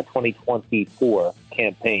 2024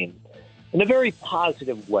 campaign in a very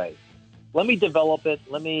positive way. Let me develop it.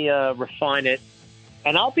 Let me refine it.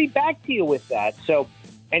 And I'll be back to you with that. So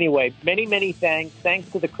anyway, many, many thanks.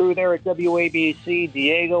 Thanks to the crew there at WABC,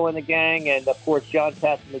 Diego and the gang, and, of course, John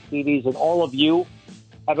Catsimatidis, and all of you.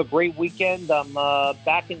 Have a great weekend. I'm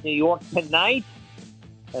back in New York tonight,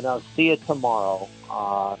 and I'll see you tomorrow.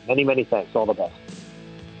 Many, many thanks. All the best.